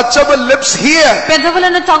will touch our lips here. పెదవులను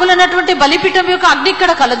తగులనటువంటి బలిపీఠం యొక్క అగ్ని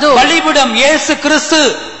ఇక్కడ కలదు. பலிபீடம் இயேசு கிறிஸ்து,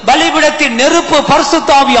 பலிபீடத்தின் நெருப்பு பரிசுத்த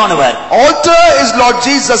ஆவியானவர். Altar is Lord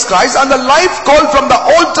Jesus Christ and the live coal from the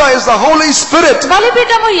altar is the Holy Spirit.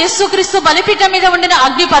 బలిపీఠము యేసుక్రీస్తు, బలిపీఠం మీద ఉండిన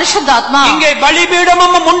అగ్ని పరిశుద్ధాత్మ. இங்கே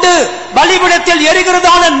பலிபீடமும் உண்டு, பலிபீடத்தில்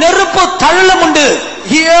எரிகிறதான நெருப்பு தழலும் உண்டு.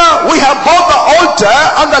 Here we have both the altar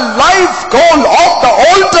and the live coal of the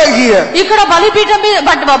altar here. ఇక్కడ బలిపీఠము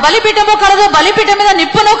కలదు, బలిపీఠం మీద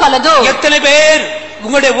నిప్పును కలదు. எத்தனை பேர்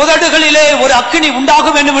உங்களுடைய உதடுகளிலே ஒரு அக்கினி உண்டாக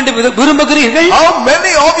வேண்டும் என்று விரும்புகிறீர்கள்? How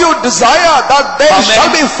many of you desire that there Amen. shall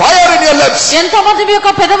be fire in your lips? ఎంతమంది మీ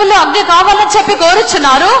యొక్క పెదవుల్లో అగ్ని కావాలని చెప్పి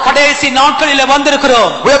కోరుచున్నారు? கடைசி நாட்களிலே வந்திருக்கிறோம்.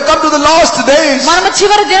 We have come to the last days. మనము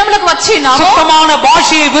చివరి దినములకు వచ్చినాము. சுத்தமான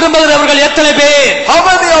பாஷையை விரும்புகிறவர்கள் எத்தனை பேர்? How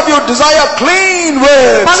many of you desire clean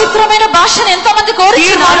words? పవిత్రమైన భాషను ఎంతమంది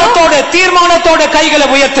కోరుచున్నారు? தீர்மானத்தோட கைகளை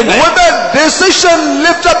உயர்த்துங்கள். With a decision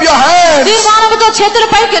lift up your hands. తీర్మానముతో చేతులు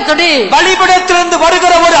పైకెత్తుడి. பலிபீடத்திலிருந்து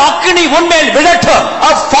வருகிற ஒரு அக்கினி உன்மேல் விழட்டும்.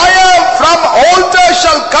 A fire from altar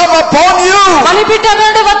shall come upon you. బలిపీఠం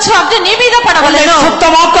నుండి వచ్చే అగ్ని నీ మీద పడవలెను.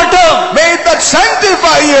 சுத்தமாக்கட்டும். May that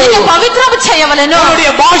sanctify you. నిన్ను పవిత్రము చేయవలెను.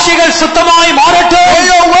 உன்னுடைய பாஷைகள் சுத்தமாய் மாறட்டும். May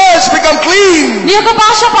your words become clean. నీ యొక్క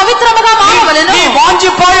భాష పవిత్రముగా మారవలెను. நீ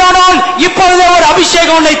வாஞ்சிப்பாயானால் இப்பொழுது ஒரு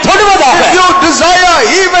அபிஷேகம் உன்னை தொடுவதாக. If you desire,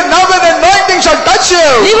 even now an anointing shall touch you.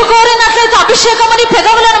 నీవు కోరినట్లయితే అభిషేకము నీ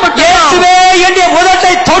పెదవులను ముట్టును. இயேசுவே என்னுடைய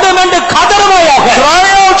உதட்டை தொடும் என்று கதறுவாயாக. Cry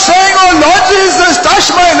out saying, Oh Lord Jesus, touch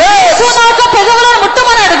my lips. నా యొక్క పెదవులను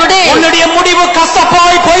ముట్టుమని అడుగుడి. உன்னுடைய முடிவு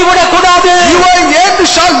கசப்பாய் போய்விடக் கூடாது. Your end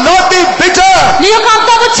shall not be bitter. నీ యొక్క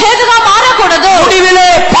అంతము చేదుగా మారకూడదు. முடிவிலே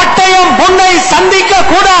பட்டயம் உன்னை சந்திக்க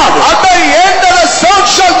கூடாது. At the end the sword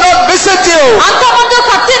shall not visit you. అంతమందు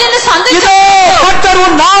కత్తి నిన్ను இதோ సంధించదు. கர்த்தர்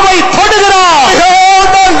உன் நாவை தொடுகிறார். Behold,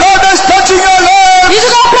 the Lord is touching your lips.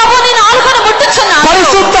 ఇదిగో ప్రభు నీ నాలుకను ముట్టుచున్నాడు.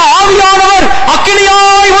 பரிசுத்த ஆவியானவர்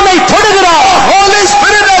அக்கினியாய் உன்னை தொடுகிறார். Holy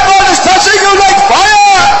Spirit of God is touching you like fire.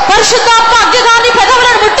 పరిశుద్ధాత్మ అగ్నిగా నీ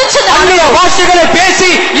పెదవులను ముట్టుచున్నాడు. அந்நிய பாஷைகளை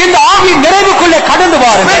பேசி இந்த ஆவி நிறைவுக்குள்ளே கடந்து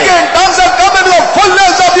வாருங்கள். Speak in tongues and come into the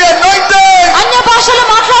fullness of the anointing. అన్య భాషలు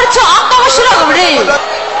మాట్లాడుచు ఆత్మవశులగుడి.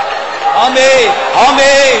 ஆமென்,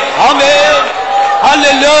 ஆமென், ஆமென்.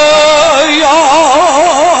 ஹல்லேலூயா,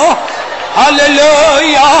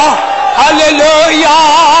 ஹல்லேலூயா, ஹல்லேலூயா.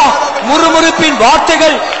 முறுமுறுப்பின்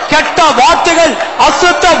வார்த்தைகள், கெட்ட வார்த்தைகள்,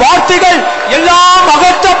 அசுத்த வார்த்தைகள் எல்லாம்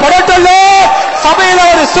அகற்றப்படட்டல்லோ. சபையில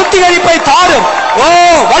ஒரு சுத்திகரிப்பை தாரும். ஓ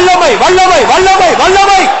வல்லமை, வல்லமை, வல்லமை,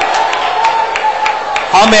 வல்லமை.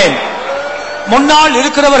 ஆமென். முன்னால்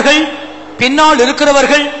இருக்கிறவர்கள், பின்னால்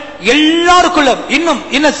இருக்கிறவர்கள் எல்லாருக்குள்ளும் இன்னும்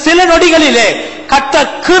சில நொடிகளிலே கர்த்தர்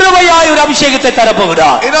கிருபையாய் ஒரு அபிஷேகத்தை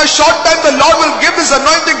தரப்போகிறார். In a short time the Lord will give His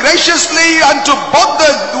anointing graciously unto both the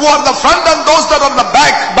who are the front and those that are on the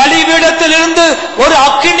back. பலிபீடத்திலிருந்து ஒரு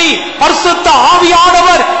அக்கினி பரிசுத்த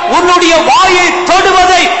ஆவியானவர் உன்னுடைய வாயை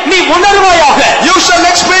தொடுவதை நீ உணர்வாயாக. You shall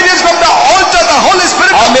experience from the altar the Holy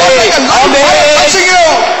Spirit Amen. touching you.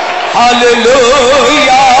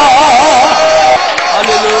 Hallelujah.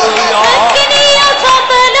 Hallelujah.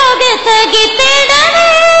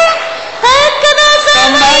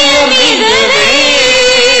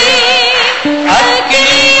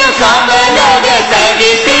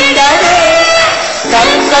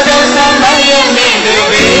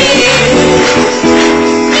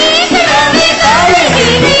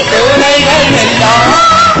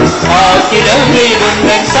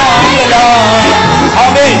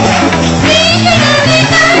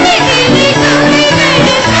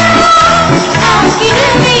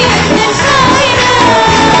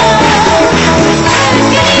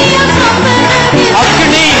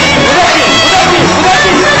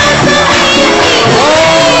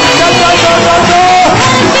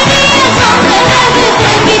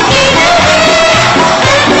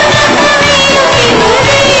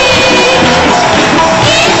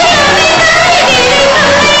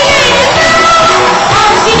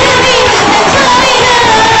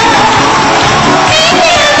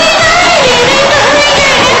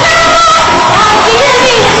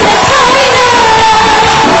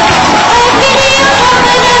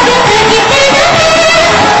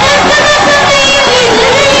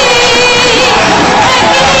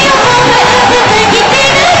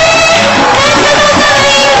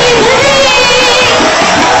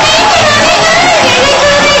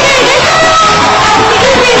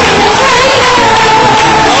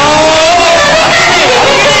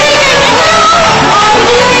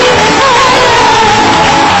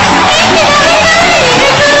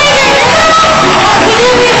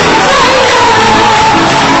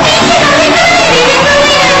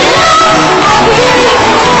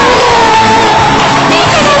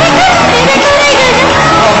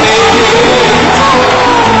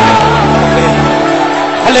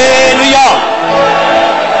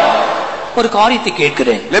 ஒரு காரியத்தை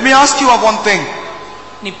கேட்கிறேன். Let me ask you of one thing.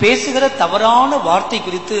 நீ பேசுகிற தவறான வார்த்தை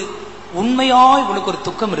குறித்து உண்மையாய் உனக்கு ஒரு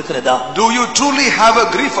துக்கம் இருக்கிறதா? Do you truly have a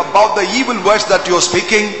grief about the evil words that you are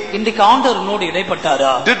speaking? இன்றைக்கு ஆண்டவர் உன்னோடு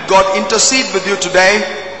இடைப்பட்டாரா? Did God intercede with you today?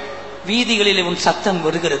 வீதிகளிலே உன் சத்தம்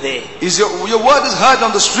வருகிறதே. Is your word is heard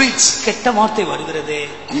on the streets? கெட்ட வார்த்தை வருகிறதே.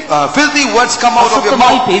 Filthy words come out of your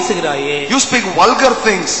mouth. பேசுகிறாயே. You speak vulgar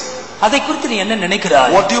things. அதை குறித்து நீ என்ன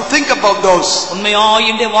நினைக்கிறாய்? What do you think about those? உண்மையாய்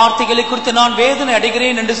இந்த வார்த்தைகளை குறித்து நான் வேதனை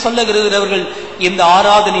அடைகிறேன் என்று சொல்லுகிறவர்கள் இந்த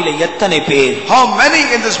ஆராதனையிலே எத்தனை பேர்? How many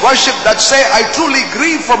in this worship that say I truly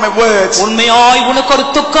grieve for my words? உண்மையாய் உனக்கு ஒரு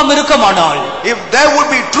துக்கம் இருக்குமானால், if there would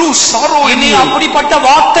be true sorrow in you, அப்படிப்பட்ட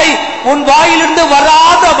வார்த்தை உன் வாயிலிருந்து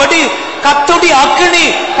வராதபடி கர்த்தருடைய அக்கினி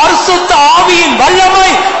பரிசுத்த ஆவியின் வல்லமை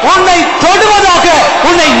உன்னை தொடுவதாக,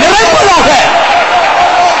 உன்னை நிறைப்பதாக.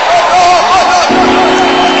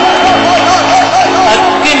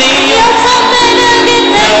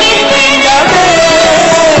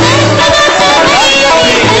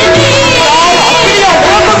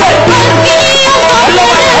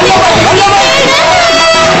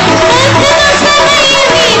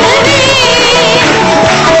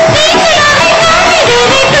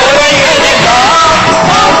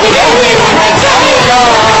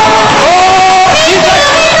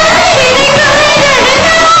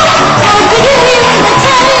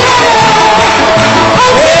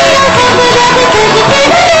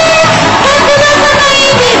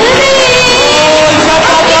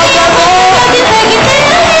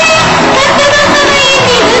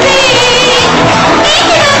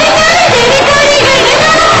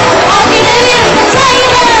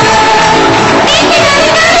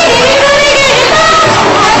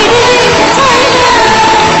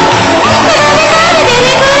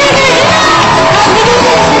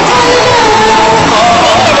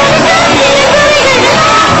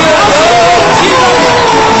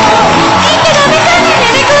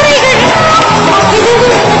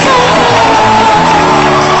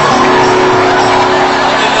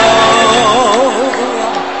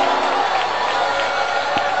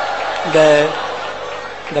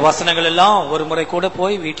 இந்த வசனங்கள் எல்லாம் ஒரு முறை கூட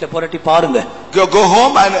போய் வீட்ல புரட்டி பாருங்க. Go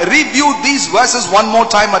home and review these verses one more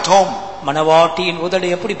time at home. மணவாட்டியின் உதடு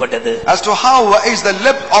எப்படிப்பட்டது? As to how is the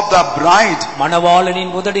lip of the bride?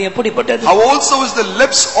 மணவாளனின் உதடு எப்படிப்பட்டது? How also is the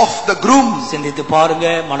lips of the groom? சிந்தித்து பாருங்க,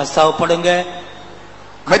 மனஸ்தாபப்படுங்க,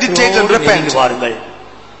 meditate and repent. பாருங்கள்.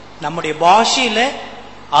 நம்முடைய பாஷையில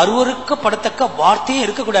அருவருக்கப்படத்தக்க வார்த்தையே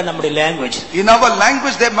இருக்கக்கூடாது. நம்முடைய language, in our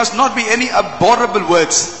language there must not be any abhorrible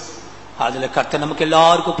words. அதுல கர்த்தர் நமக்கு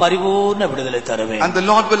எல்லாருக்கும் பரிபூர்ண விடுதலை தருவே. And the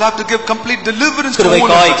Lord will have to give complete deliverance to all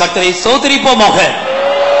of us. கர்த்தரை ஸ்தோத்திரிப்போமாக.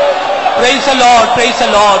 Praise the Lord, praise the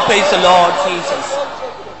Lord, praise the Lord Jesus.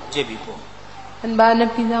 ஜெபிப்போம். அன்பான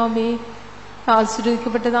பிதாவே,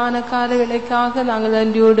 ஆசீர்வதிக்கப்பட்டதான கால வேளைக்காக நாங்கள்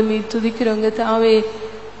நன்றியோடு துதிக்கிறோங்க தாவே.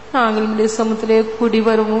 நாங்கள் உடைய சமூகத்திலே கூடி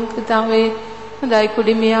வருவோம் கர்த்தாவே. அதாய்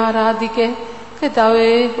குடிமையை ஆராதிக்க கர்த்தாவே,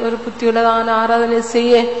 ஒரு புத்தியுள்ளதான ஆராதனை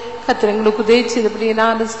செய்ய கர்த்தர் எங்களுக்கு உதவி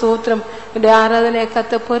செய்தபடியினாலும் ஸ்தோத்திரம். உடைய ஆராதனை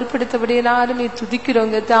கத்த பொறுப்படுத்தபடியினாலும்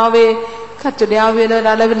துதிக்கிறோம் கர்த்தாவே. கர்த்தருடைய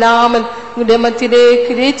ஆவியானவர் அளவில்லாமல் உடைய மத்தியிலே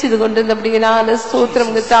கிரேச்சது கொண்டிருந்தபடியினால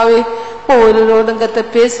ஸ்தோத்திரம் கர்த்தாவே. ஒவ்வொருவரோடும் கத்த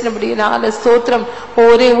பேசினபடியினால ஸ்தோத்திரம்,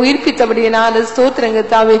 ஒரே உயிர்ப்பித்தபடியினால ஸ்தோத்திரம்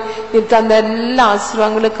கர்த்தாவே. தந்த எல்லா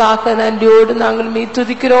ஆசீர்வாதங்களுக்காக நன்றியோடு நாங்கள்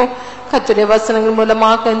துதிக்கிறோம். கர்த்தருடைய வசனங்கள்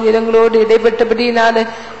மூலமாக நிறங்களோடு இடைப்பட்டபடியினால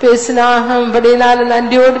பேசினபடியினால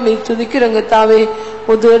நன்றியோடு துதிக்கிறோம் கர்த்தாவே.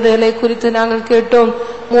 உதடுகளை குறித்து நாங்கள் கேட்டோம்.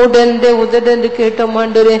 மூடண்டே உதடு என்று கேட்டோம்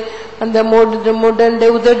ஆண்டவரே. அந்த மூடண்டே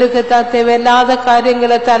உதடு கத்தா தேவையில்லாத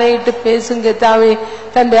காரியங்களை தரையிட்டு பேசும் கர்த்தாவே.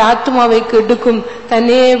 தன்னுடைய ஆத்மாவை கெடுக்கும்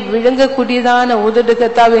தன்னையே விழுங்கக்கூடியதான உதடு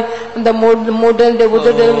கர்த்தாவே. அந்த மூடண்டே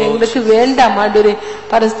உதடு எங்களுக்கு வேண்டாம் ஆண்டவரே.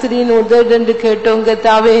 பரஸ்திரியின் உதடு என்று கேட்டோம்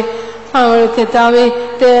கர்த்தாவே. கர்த்தாவே,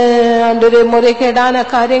 அன்றைய முறைகேடான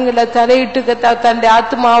காரியங்களை தரையிட்டு கர்த்தா தன்னுடைய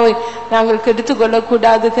ஆத்மாவை நாங்கள் கெடுத்து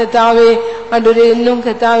கொள்ளக்கூடாது கர்த்தாவே. அன்றைய இன்னும்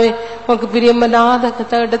கர்த்தாவே உனக்கு பிரியமனாத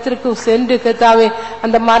கர்த்தா இடத்திற்கு சென்று கர்த்தாவே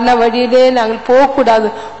அந்த மரண வழியிலே நாங்கள் போகக்கூடாது.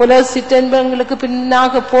 உலக சிற்றன்பங்களுக்கு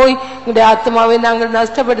பின்னாக போய் எங்களுடைய ஆத்மாவை நாங்கள்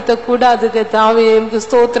நஷ்டப்படுத்த கூடாது கர்த்தாவே. எங்களுக்கு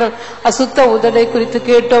ஸ்தோத்திரம். அசுத்த உதடை குறித்து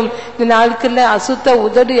கேட்டோம். இந்த நாட்கள்ல அசுத்த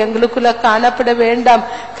உதடு எங்களுக்குள்ள காணப்பட வேண்டாம்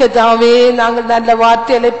கர்த்தாவே. நாங்கள் நல்ல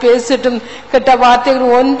வார்த்தைகளை பேசட்டும், கெட்ட வார்த்தைகள்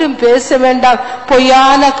ஒன்றும் பேச வேண்டாம்,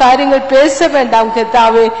 பொய்யான காரியங்கள் பேச வேண்டாம்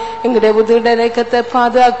கர்த்தாவே. எங்களுடைய உதடனை கத்த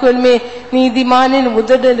பாதுகாக்கணுமே. நீதிமானின்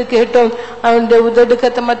உதடு என்று கேட்டோம். அவனுடைய உதடு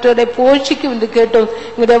கத்த மற்றவரை போஷிக்கும் என்று கேட்டோம்.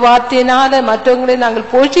 எங்களுடைய வார்த்தையினால மற்றவங்களை நாங்கள்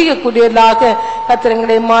போஷிக்கக்கூடியவர்களாக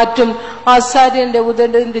கத்திரங்களை மாற்றும். ஆசாரியனுடைய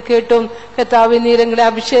உதடு என்று கேட்டோம் கர்த்தாவே. நீர் எங்களை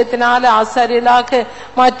அபிஷேகத்தினால ஆசாரியலாக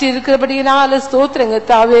மாற்றி இருக்கிறபடியினால ஸ்தோத்திரம்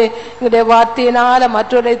கர்த்தாவே. எங்களுடைய வார்த்தையினால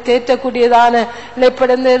மற்றவரை தேற்றக்கூடியதான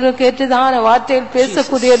இழைப்படைந்த கேட்டதான வார்த்தைகள்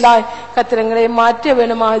பேசக்கூடியதாய் கத்திரங்களை மாற்ற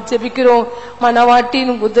வேணுமா ஜெபிக்கிறோம்.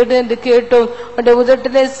 மனவாட்டின் உதடு என்று கேட்டோம். அந்த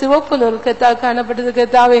உதட்டிலே சிவப்பு நூல் கத்தா காணப்பட்டது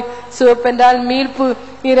கர்த்தாவே. சிவப்பென்றால் மீட்பு.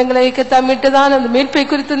 நீரங்களை கத்தா மீட்டுதான் அந்த மீட்பை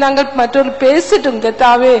குறித்து நாங்கள் மற்றவர்கள் பேசட்டும்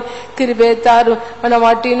கர்த்தாவே. கிருபை தாரும்.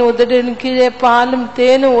 மனவாட்டின் உதடின் கீழே பாலும்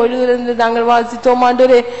தேனும் ஒழுகிறது நாங்கள் வாசித்தோம்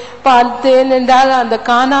ஆண்டவரே. பால் தேன் என்றால் அந்த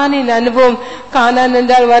கானானின் அனுபவம். கானான்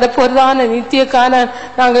என்றால் வரப்போறதான நித்திய கானான்.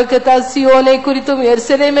 நாங்கள் கத்தா சியோனை குறித்தும்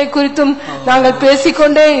எருசலேமை குறித்தும் நாங்கள்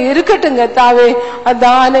பேசிக்கொண்டே இருக்கட்டும் கர்த்தாவே.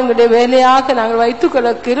 அதான் எங்களுடைய வேலையாக நாங்கள் வைத்துக் கொள்ள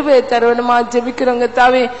கிருபையை தருவனுமா ஜெபிக்கிறோம்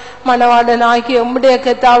கர்த்தாவே. மணவாளன் ஆகிய உம்முடைய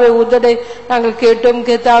கர்த்தாவே உதடை நாங்கள் கேட்டோம்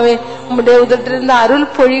கர்த்தாவே. உம்முடைய உதட்டிலிருந்து அருள்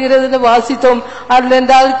பொழிகிறது வாசித்தோம். அருள்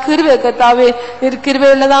என்றால் கிருபை கர்த்தாவே. கிருபை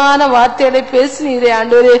உள்ளதான வார்த்தைகளை பேசினீரே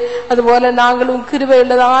ஆண்டவரே. அதுபோல நாங்களும் கிருபை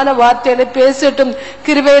உள்ளதான வார்த்தைகளை பேசட்டும்.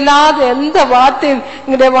 கிருபை இல்லாத எந்த வார்த்தையும்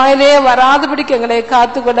எங்களுடைய வாயிலே வராதபடிக்கு எங்களை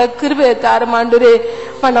காத்துக்கொள்ள கிருபை தாரும் ஆண்டவரே.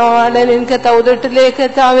 மணவாளனின் கத்தா உதட்டிலே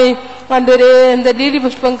கர்த்தாவே ஆண்டவரே இந்த லீலி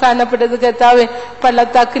புஷ்பம் காணப்பட்டது கர்த்தாவே.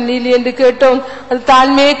 பள்ளத்தாக்கு லீலி என்று கேட்டோம். அது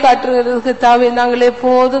தாழ்மையை காட்டுகிறது கர்த்தாவே. நாங்கள்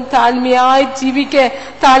எப்போதும் தாழ்மையாய் ஜீவிக்க,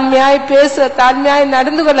 தாழ்மையாய் பேச, தாழ்மையாய்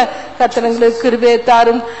நடந்து கொள்ள கர்த்தங்களுக்கு கிருபையை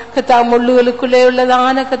தாரும் கர்த்தா. முள்ளுகளுக்குள்ளே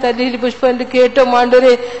உள்ளதான கர்த்தா லீலி புஷ்பம் என்று கேட்டோம்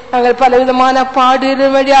ஆண்டவரே. நாங்கள் பலவிதமான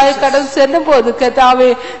பாடுகள் வழியாக கடந்து செல்லும் போது கர்த்தாவே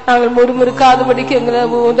நாங்கள் முறுமுறுக்காதபடிக்கு எங்களை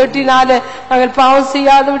உதட்டினால நாங்கள் பாவம்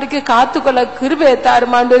செய்யாதபடிக்கு காத்துக்கொள்ள கிருபையை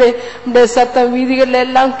தாரும் ஆண்டவரே. இந்த சத்தம் வீதிகள்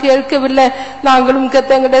எல்லாம் கேட்கவில்லை. நாங்களும்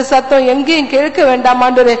கர்த்தா எங்களுடைய சத்தம் எங்கேயும் கேட்க வேண்டாம்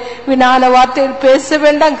ஆண்டவரே. வினான வார்த்தையில் பேச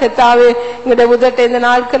வேண்டாம் கர்த்தாவே. எங்களுடைய உதட்டை இந்த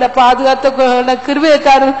நாட்களை பாதுகாத்த கிருபையை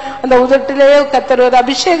தாரும். அந்த உதட்டிலே கர்த்தர் ஒரு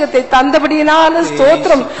அபிஷேகத்தை தந்தபடியினால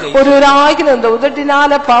ஸ்தோத்திரம். ஒருவராகிற அந்த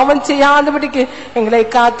உதட்டினால பாவம் செய்யாதபடிக்கு எங்களை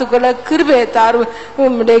காத்துக்கொள்ள கிருபையை தாரும்.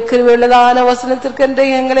 உம்முடைய கிருபை உள்ளதான வசனத்திற்கென்று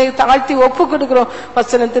எங்களை தாழ்த்தி ஒப்பு கொடுக்கிறோம்.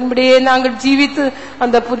 வசனத்தின்படியே நாங்கள் ஜீவித்து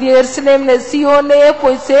அந்த புதிய எருசலேமிலே சியோனே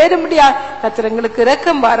போய் சேரும்படியா கர்த்தர் எங்களுக்கு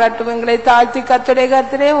இரக்கம் பாராட்டும். எங்களை தாழ்த்தி கர்த்தருடைய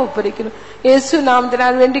கரத்திலே ஒப்படைக்கிறோம். இயேசு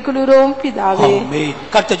நாமத்தினால் வேண்டிக் கொள்கிறோம் பிதாவே.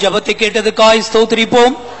 கர்த்தர் ஜெபத்தை கேட்டதுக்காய்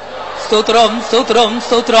ஸ்தோத்திரிப்போம். ஸ்தோத்திரம் ஸ்தோத்திரம்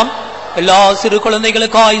ஸ்தோத்திரம். எல்லா சிறு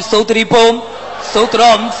குழந்தைகளுக்காய் ஸ்தோத்திரிப்போம்.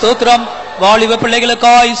 ஸ்தோத்திரம் ஸ்தோத்திரம். வாலிப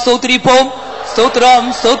பிள்ளைகளுக்காய் ஸ்தோத்திரிப்போம். ஸ்தோத்திரம்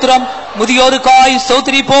ஸ்தோத்திரம். முதியோருக்காய்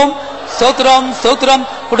ஸ்தோத்திரிப்போம். ஸ்தோத்திரம் ஸ்தோத்திரம்.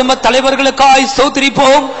 குடும்ப தலைவர்களுக்காய்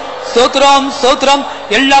ஸ்தோத்திரிப்போம். ஸ்தோத்திரம் ஸ்தோத்திரம்.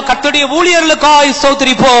 எல்லா கர்த்தருடைய ஊழியர்களுக்காய்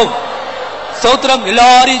ஸ்தோத்திரிப்போம். ஸ்தோத்திரம்.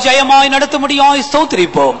 எல்லாரையும் ஜெயமாய் நடத்தும்படியாய்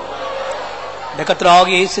ஸ்தோத்திரிப்போம்.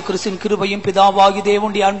 கர்த்தராகிய இயேசு கிறிஸ்துவின் கிருபையும் பிதாவாகிய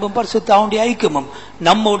தேவனுடைய அன்பும் பரிசுத்தாவுடைய ஐக்கியமும்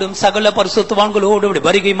நம்மோடும் சகல பரிசுத்தவான்களோடு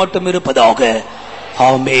வருகை மட்டும் இருப்பதாக.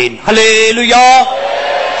 ஆமென். ஹல்லேலூயா.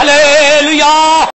 ஹல்லேலூயா.